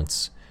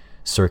advance.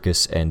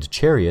 Circus and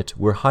Chariot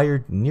were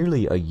hired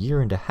nearly a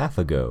year and a half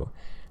ago,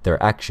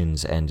 their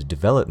actions and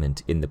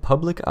development in the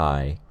public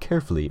eye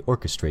carefully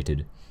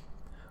orchestrated.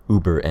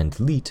 Uber and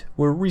Leet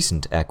were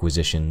recent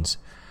acquisitions.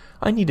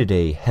 I needed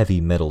a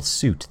heavy metal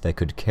suit that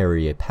could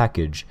carry a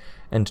package,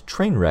 and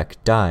Trainwreck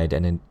died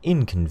at an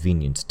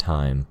inconvenient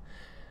time.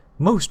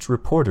 Most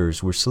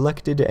reporters were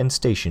selected and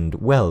stationed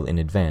well in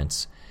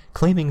advance,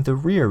 claiming the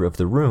rear of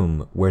the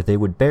room where they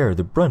would bear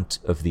the brunt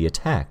of the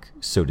attack,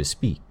 so to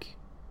speak.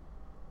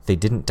 They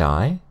didn't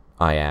die?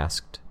 I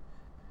asked.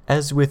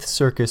 As with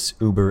Circus,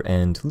 Uber,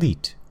 and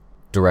Leet.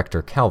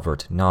 Director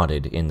Calvert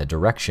nodded in the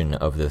direction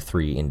of the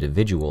three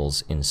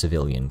individuals in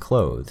civilian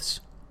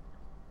clothes.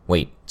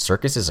 Wait,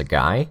 Circus is a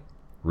guy?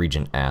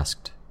 Regent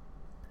asked.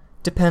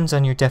 Depends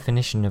on your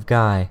definition of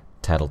guy,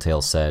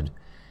 Tattletale said.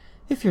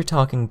 If you're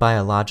talking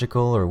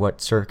biological or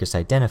what Circus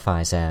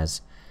identifies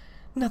as.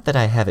 Not that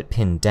I have it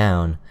pinned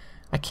down.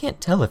 I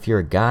can't tell if you're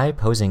a guy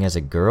posing as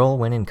a girl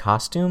when in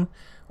costume,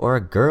 or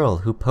a girl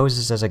who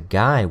poses as a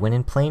guy when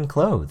in plain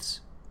clothes.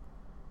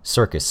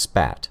 Circus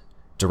spat,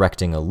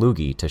 directing a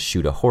loogie to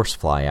shoot a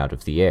horsefly out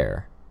of the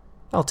air.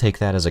 I'll take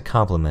that as a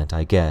compliment,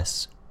 I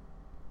guess.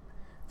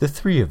 The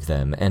three of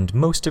them and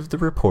most of the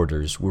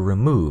reporters were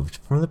removed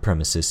from the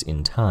premises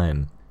in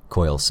time,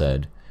 Coyle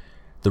said.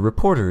 The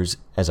reporters,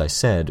 as I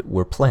said,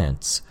 were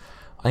plants.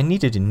 I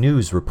needed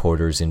news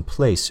reporters in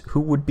place who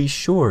would be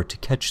sure to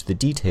catch the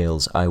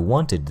details I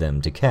wanted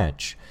them to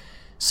catch.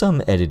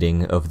 Some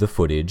editing of the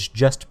footage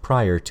just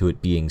prior to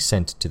it being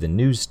sent to the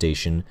news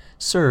station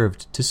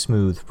served to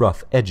smooth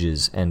rough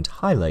edges and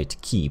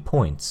highlight key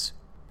points.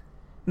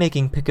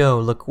 Making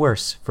Pigot look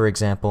worse, for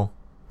example,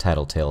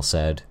 Tattletale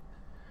said.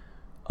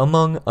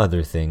 Among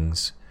other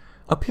things,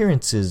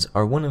 appearances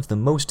are one of the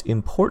most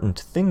important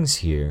things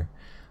here.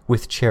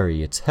 With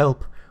Chariot's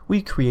help,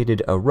 we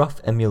created a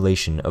rough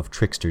emulation of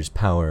Trickster's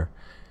power.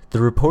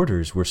 The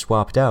reporters were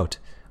swapped out.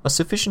 A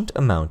sufficient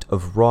amount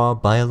of raw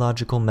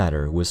biological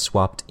matter was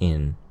swapped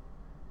in.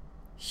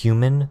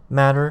 Human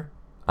matter?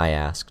 I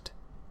asked.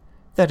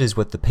 That is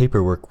what the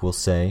paperwork will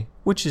say,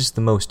 which is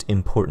the most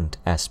important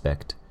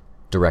aspect,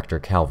 Director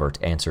Calvert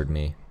answered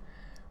me.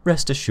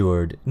 Rest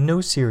assured, no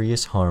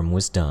serious harm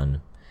was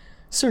done.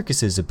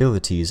 Circus's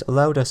abilities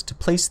allowed us to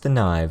place the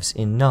knives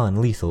in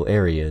non-lethal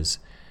areas.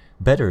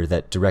 Better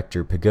that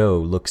Director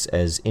Pigot looks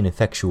as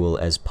ineffectual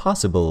as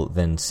possible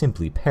than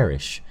simply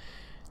perish.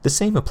 The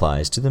same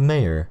applies to the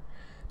mayor.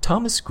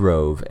 Thomas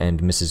Grove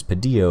and Mrs.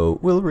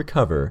 Padillo will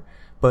recover,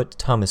 but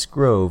Thomas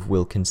Grove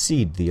will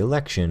concede the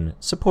election,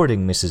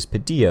 supporting Mrs.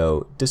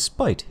 Padillo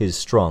despite his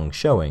strong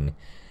showing.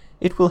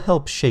 It will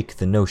help shake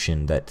the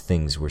notion that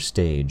things were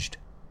staged.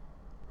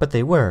 But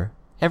they were,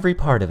 every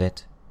part of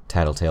it,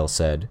 Tattletale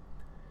said.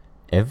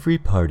 Every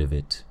part of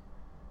it.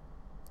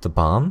 The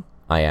bomb?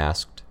 I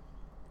asked.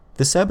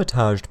 The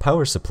sabotaged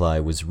power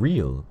supply was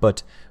real,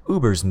 but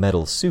Uber's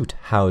metal suit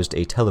housed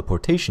a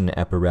teleportation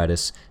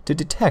apparatus to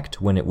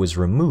detect when it was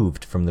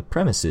removed from the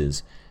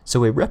premises,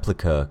 so a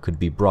replica could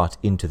be brought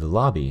into the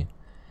lobby.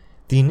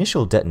 The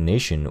initial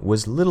detonation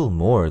was little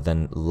more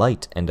than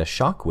light and a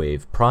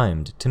shockwave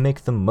primed to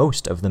make the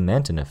most of the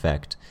Manton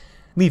effect,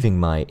 leaving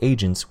my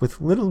agents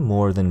with little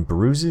more than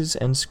bruises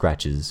and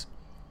scratches.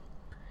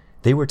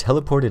 They were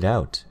teleported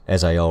out,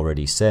 as I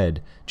already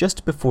said,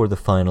 just before the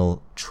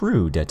final,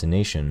 true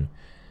detonation.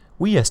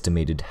 We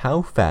estimated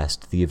how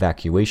fast the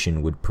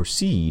evacuation would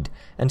proceed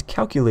and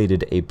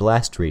calculated a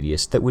blast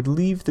radius that would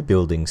leave the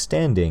building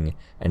standing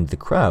and the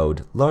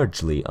crowd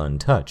largely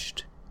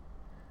untouched.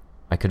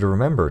 I could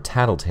remember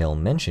Tattletale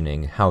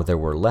mentioning how there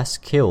were less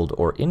killed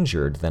or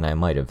injured than I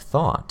might have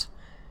thought.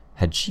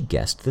 Had she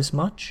guessed this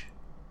much?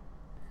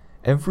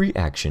 Every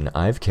action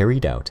I've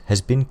carried out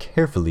has been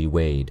carefully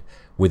weighed,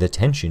 with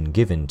attention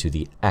given to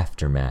the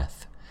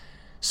aftermath.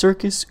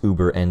 Circus,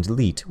 Uber, and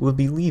Leet will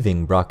be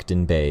leaving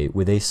Brockton Bay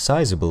with a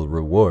sizable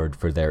reward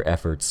for their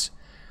efforts.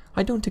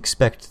 I don't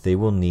expect they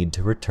will need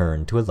to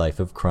return to a life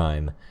of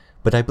crime,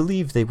 but I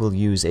believe they will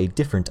use a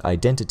different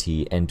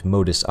identity and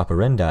modus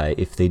operandi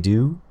if they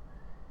do.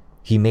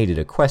 He made it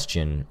a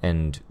question,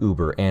 and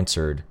Uber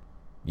answered,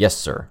 "Yes,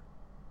 sir."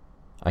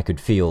 I could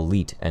feel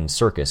Leet and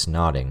Circus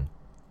nodding.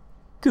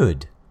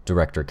 "Good,"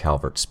 Director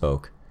Calvert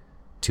spoke.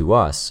 "To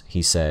us,"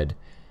 he said,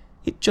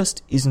 "it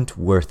just isn't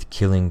worth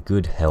killing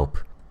good help.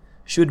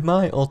 Should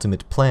my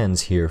ultimate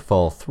plans here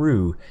fall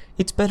through,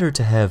 it's better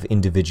to have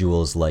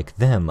individuals like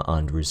them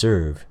on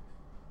reserve."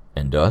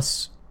 "And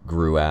us?"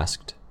 Gru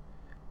asked.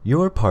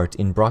 "Your part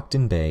in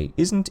Brockton Bay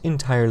isn't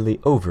entirely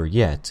over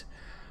yet.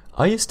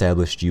 I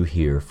established you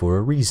here for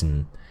a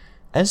reason.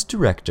 As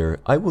director,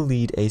 I will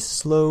lead a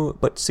slow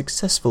but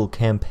successful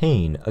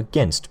campaign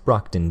against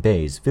Brockton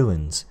Bay's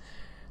villains.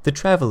 The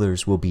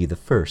Travelers will be the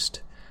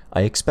first.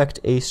 I expect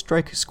a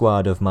strike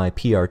squad of my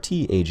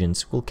PRT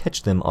agents will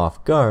catch them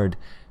off guard,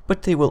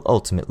 but they will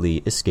ultimately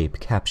escape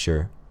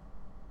capture."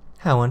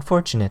 "How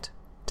unfortunate,"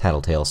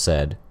 Tattletale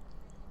said.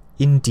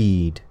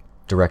 "Indeed,"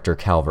 Director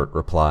Calvert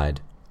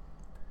replied.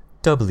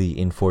 "Doubly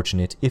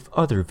unfortunate if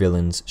other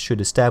villains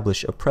should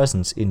establish a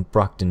presence in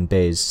Brockton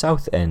Bay's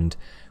south end,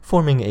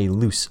 forming a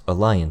loose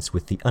alliance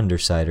with the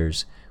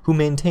Undersiders, who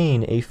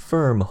maintain a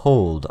firm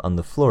hold on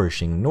the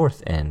flourishing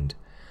North End.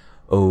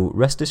 Oh,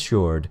 rest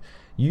assured,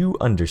 you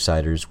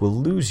Undersiders will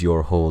lose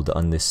your hold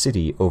on this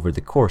city over the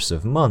course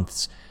of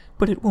months,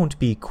 but it won't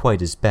be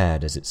quite as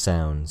bad as it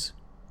sounds."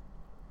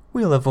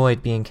 "We'll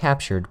avoid being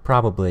captured,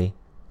 probably,"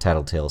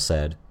 Tattletale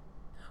said.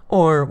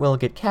 "Or we'll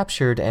get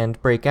captured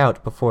and break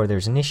out before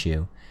there's an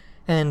issue,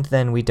 and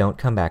then we don't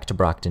come back to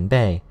Brockton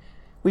Bay.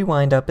 We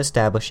wind up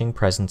establishing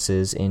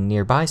presences in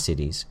nearby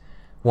cities,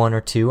 1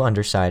 or 2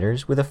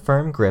 Undersiders with a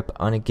firm grip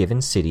on a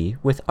given city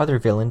with other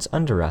villains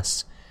under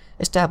us,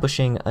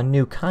 establishing a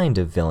new kind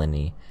of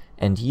villainy,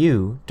 and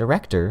you,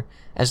 Director,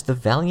 as the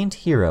valiant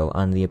hero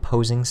on the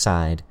opposing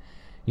side.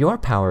 Your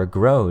power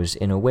grows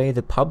in a way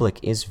the public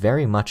is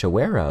very much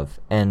aware of,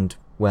 and,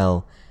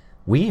 well,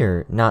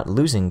 we're not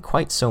losing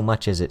quite so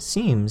much as it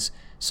seems,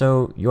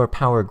 so your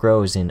power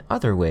grows in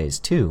other ways,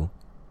 too."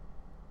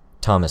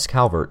 Thomas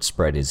Calvert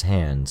spread his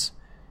hands.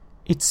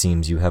 "It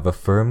seems you have a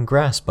firm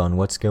grasp on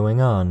what's going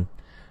on.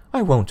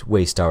 I won't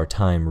waste our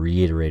time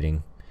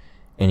reiterating.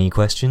 Any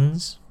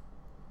questions?"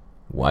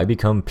 "Why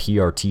become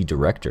PRT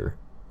director?"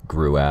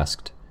 Gru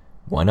asked.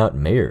 "Why not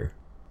mayor?"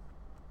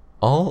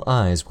 "All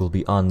eyes will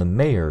be on the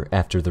mayor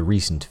after the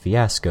recent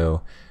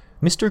fiasco.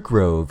 Mr.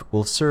 Grove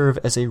will serve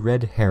as a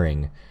red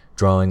herring,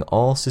 drawing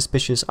all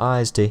suspicious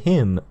eyes to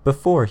him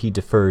before he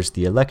defers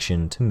the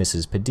election to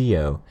Mrs.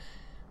 Padillo.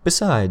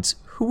 Besides,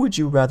 who would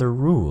you rather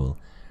rule?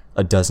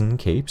 A dozen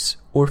capes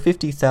or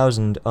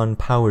 50,000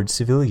 unpowered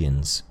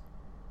civilians?"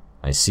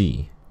 "I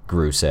see,"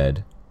 Gru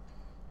said.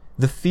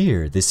 "The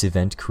fear this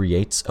event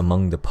creates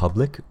among the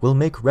public will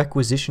make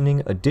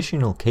requisitioning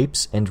additional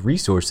capes and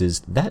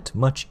resources that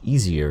much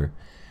easier.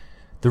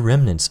 The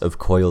remnants of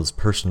Coil's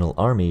personal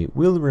army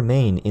will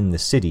remain in the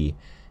city,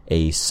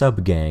 a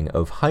sub-gang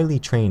of highly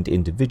trained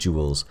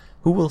individuals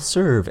who will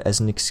serve as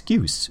an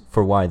excuse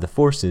for why the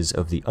forces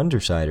of the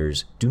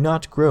Undersiders do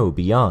not grow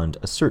beyond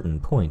a certain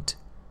point."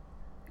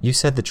 "You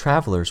said the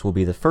Travelers will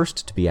be the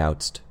first to be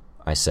ousted,"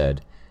 I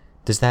said.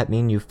 "Does that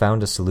mean you've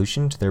found a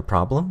solution to their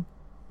problem?"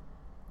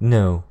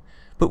 "No,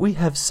 but we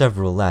have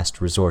several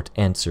last resort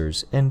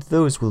answers, and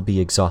those will be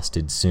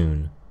exhausted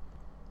soon."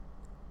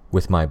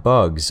 With my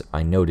bugs,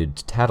 I noted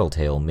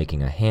Tattletale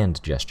making a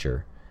hand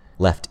gesture.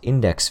 Left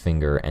index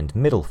finger and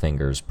middle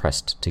fingers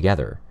pressed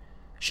together.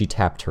 She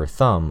tapped her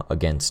thumb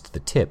against the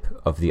tip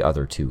of the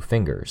other 2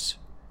 fingers.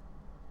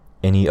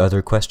 "Any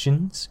other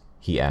questions?"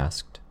 he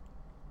asked.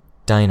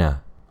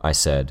 "Dinah," I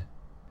said.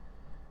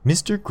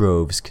 "Mr.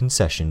 Grove's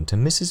concession to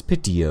Mrs.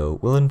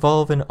 Padillo will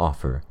involve an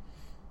offer.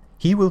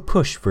 He will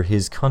push for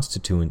his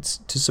constituents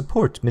to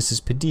support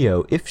Mrs.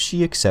 Padillo if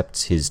she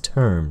accepts his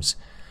terms.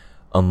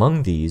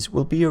 Among these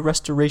will be a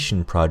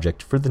restoration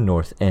project for the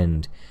North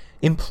End,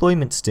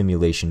 employment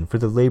stimulation for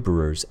the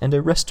laborers, and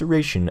a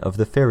restoration of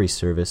the ferry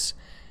service.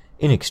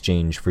 In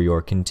exchange for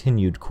your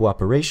continued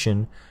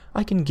cooperation,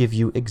 I can give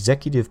you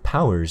executive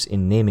powers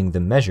in naming the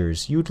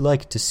measures you'd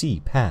like to see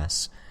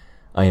pass.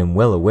 I am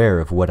well aware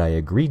of what I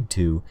agreed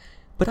to,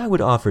 but I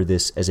would offer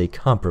this as a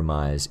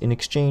compromise in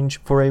exchange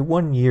for a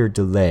 1-year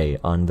delay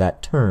on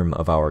that term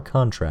of our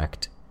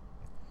contract."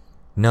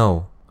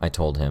 "No," I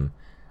told him.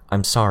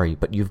 "I'm sorry,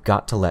 but you've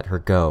got to let her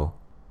go."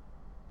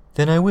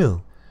 "Then I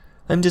will.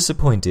 I'm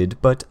disappointed,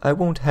 but I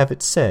won't have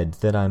it said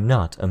that I'm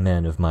not a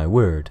man of my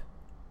word."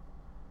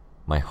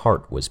 My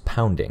heart was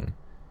pounding.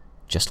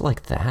 Just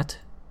like that?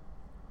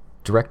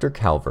 Director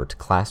Calvert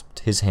clasped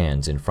his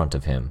hands in front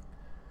of him.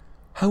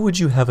 "How would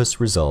you have us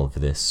resolve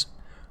this?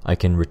 I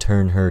can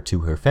return her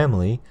to her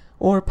family,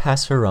 or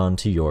pass her on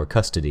to your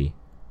custody."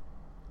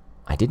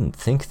 I didn't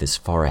think this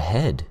far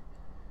ahead.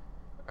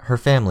 "Her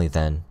family,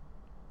 then."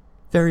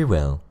 "Very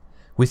well.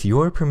 With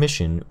your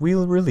permission,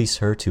 we'll release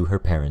her to her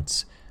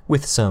parents,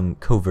 with some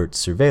covert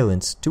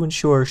surveillance to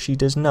ensure she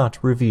does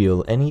not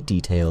reveal any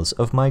details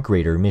of my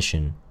greater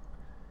mission."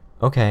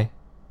 "Okay."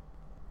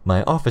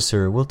 "My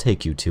officer will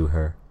take you to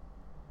her."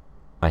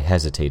 I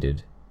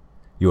hesitated.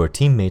 "Your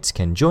teammates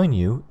can join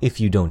you if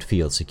you don't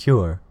feel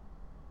secure."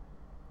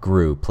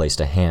 Gru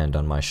placed a hand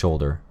on my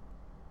shoulder.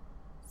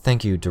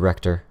 "Thank you,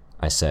 Director,"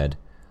 I said.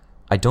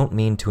 "I don't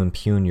mean to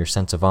impugn your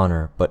sense of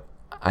honor, but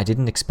I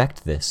didn't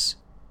expect this."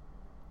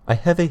 "I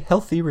have a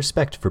healthy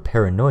respect for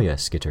paranoia,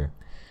 Skitter.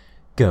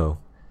 Go.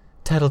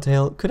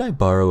 Tattletale, could I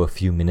borrow a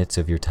few minutes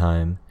of your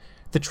time?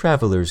 The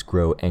Travelers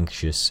grow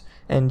anxious,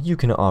 and you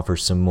can offer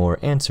some more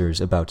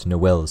answers about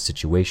Noelle's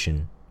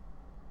situation."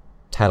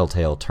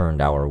 Tattletale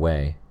turned our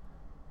way.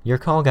 "Your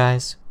call,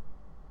 guys."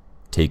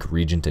 "Take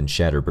Regent and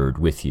Shatterbird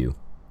with you,"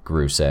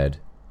 Gru said.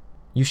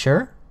 "You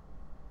sure?"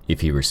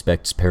 "If he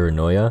respects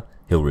paranoia,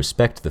 he'll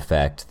respect the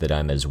fact that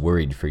I'm as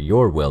worried for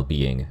your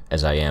well-being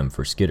as I am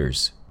for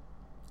Skitter's."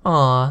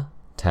 "Aw,"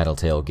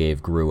 Tattletale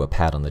gave Gru a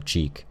pat on the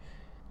cheek.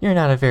 "You're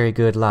not a very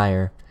good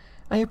liar.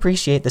 I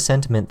appreciate the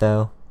sentiment,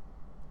 though."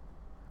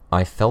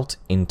 I felt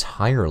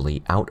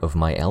entirely out of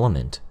my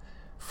element.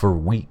 For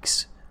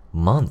weeks,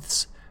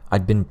 months,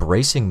 I'd been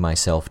bracing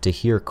myself to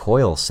hear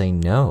Coil say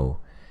no,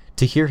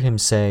 to hear him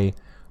say,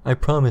 "I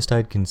promised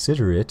I'd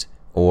consider it,"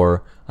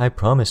 Or, I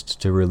promised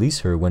to release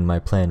her when my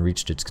plan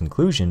reached its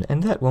conclusion,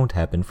 and that won't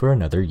happen for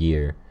another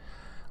year.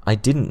 I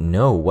didn't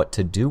know what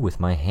to do with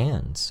my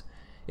hands.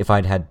 If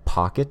I'd had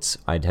pockets,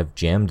 I'd have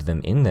jammed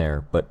them in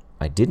there, but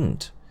I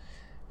didn't.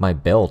 My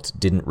belt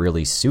didn't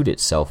really suit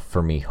itself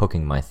for me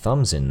hooking my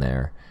thumbs in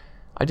there.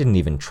 I didn't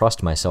even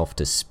trust myself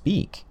to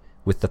speak,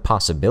 with the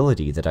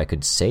possibility that I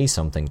could say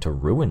something to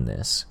ruin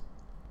this.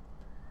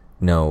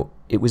 No,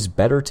 it was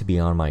better to be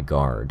on my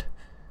guard.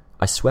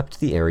 I swept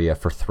the area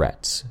for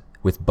threats,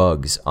 with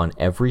bugs on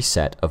every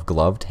set of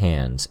gloved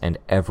hands and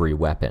every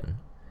weapon.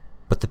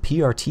 But the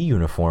PRT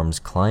uniforms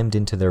climbed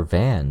into their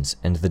vans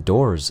and the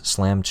doors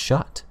slammed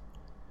shut.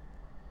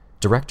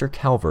 Director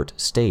Calvert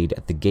stayed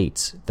at the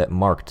gates that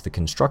marked the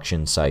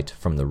construction site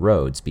from the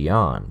roads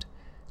beyond,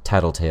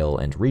 Tattletale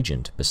and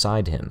Regent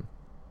beside him.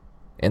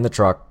 "In the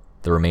truck,"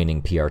 the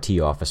remaining PRT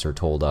officer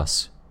told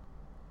us.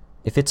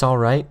 "If it's all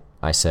right,"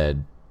 I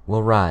said,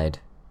 "we'll ride."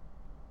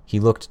 He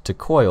looked to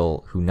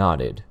Coyle, who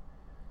nodded.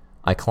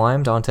 I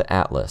climbed onto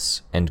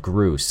Atlas and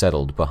grew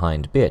settled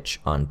behind Bitch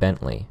on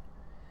Bentley.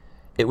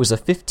 It was a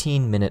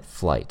 15-minute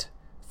flight,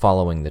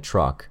 following the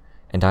truck,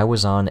 and I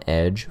was on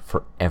edge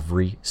for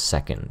every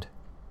second.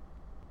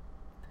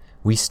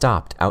 We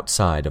stopped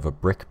outside of a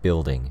brick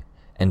building,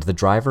 and the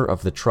driver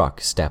of the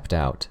truck stepped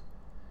out.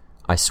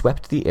 I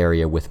swept the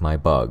area with my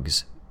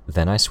bugs,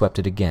 then I swept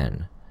it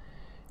again.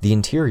 The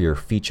interior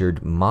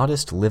featured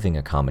modest living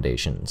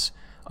accommodations,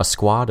 a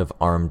squad of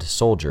armed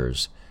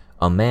soldiers,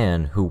 a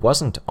man who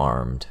wasn't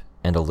armed,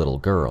 and a little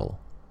girl.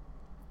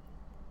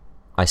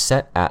 I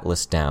set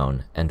Atlas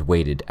down and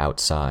waited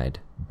outside,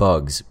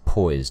 bugs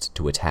poised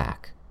to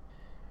attack.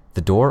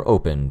 The door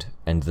opened,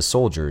 and the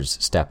soldiers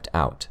stepped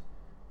out,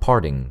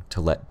 parting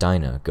to let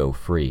Dinah go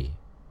free.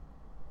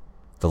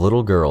 The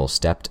little girl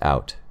stepped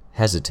out,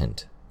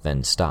 hesitant,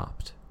 then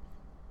stopped.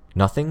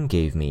 Nothing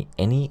gave me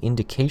any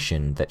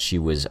indication that she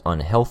was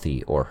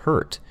unhealthy or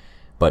hurt,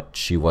 but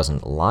she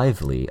wasn't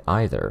lively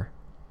either.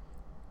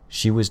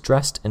 She was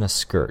dressed in a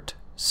skirt,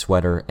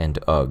 sweater, and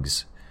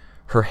Uggs,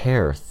 her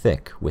hair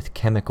thick with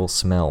chemical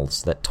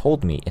smells that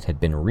told me it had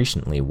been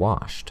recently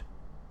washed.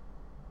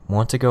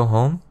 "Want to go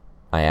home?"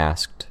 I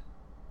asked.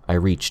 I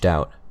reached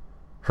out.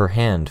 Her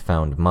hand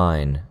found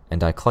mine,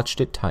 and I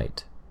clutched it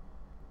tight.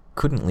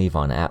 Couldn't leave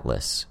on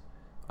Atlas.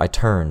 I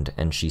turned,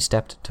 and she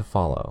stepped to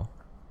follow.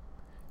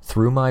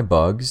 Through my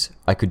bugs,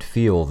 I could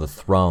feel the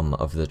thrum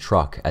of the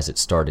truck as it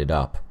started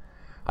up.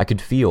 I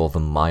could feel the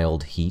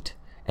mild heat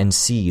and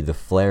see the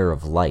flare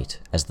of light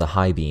as the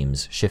high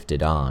beams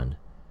shifted on.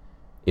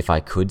 If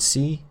I could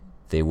see,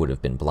 they would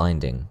have been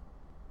blinding.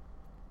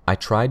 I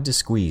tried to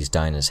squeeze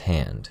Dinah's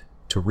hand,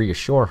 to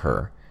reassure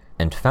her,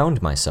 and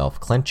found myself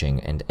clenching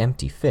an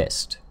empty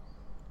fist.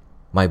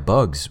 My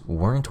bugs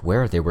weren't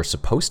where they were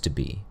supposed to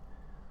be.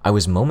 I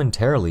was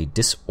momentarily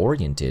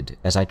disoriented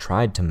as I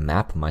tried to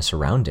map my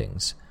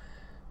surroundings.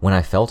 When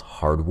I felt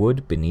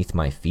hardwood beneath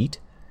my feet,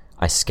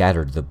 I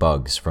scattered the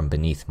bugs from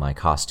beneath my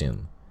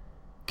costume.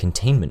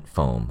 Containment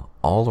foam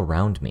all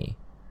around me.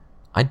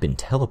 I'd been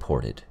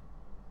teleported.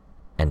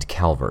 And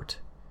Calvert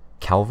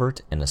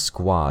and a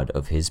squad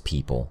of his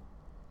people.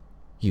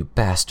 "You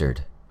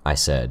bastard," I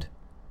said.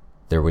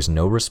 There was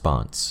no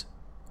response.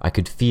 I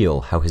could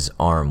feel how his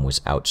arm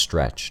was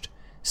outstretched,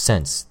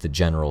 sense the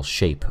general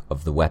shape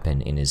of the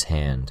weapon in his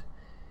hand.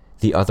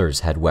 The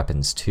others had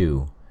weapons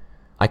too.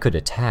 I could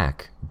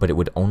attack, but it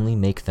would only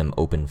make them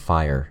open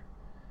fire.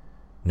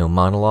 "No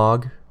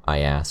monologue?" I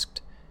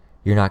asked.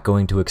 "You're not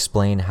going to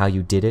explain how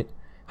you did it,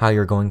 how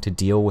you're going to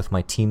deal with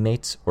my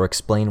teammates, or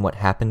explain what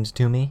happened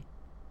to me?"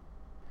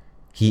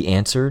 He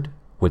answered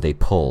with a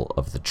pull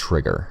of the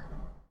trigger.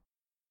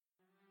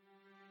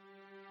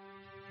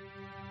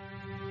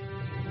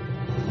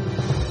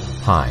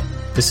 Hi,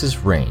 this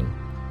is Rain.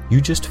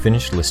 You just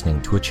finished listening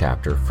to a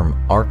chapter from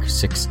Arc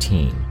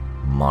 16,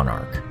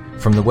 Monarch,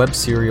 from the web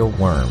serial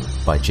Worm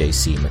by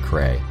J.C.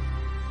 McCrae.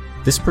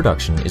 This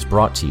production is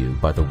brought to you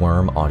by the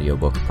Worm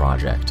Audiobook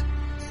Project.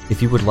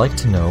 If you would like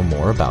to know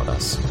more about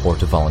us, or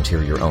to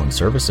volunteer your own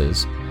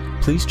services,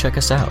 please check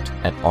us out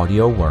at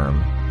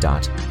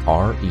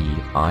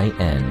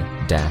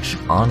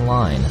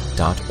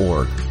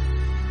audioworm.rein-online.org.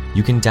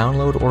 You can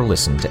download or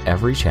listen to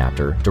every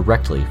chapter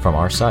directly from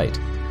our site,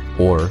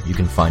 or you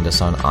can find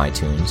us on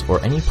iTunes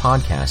or any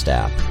podcast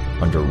app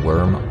under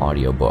Worm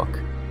Audiobook.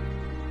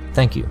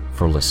 Thank you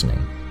for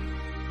listening.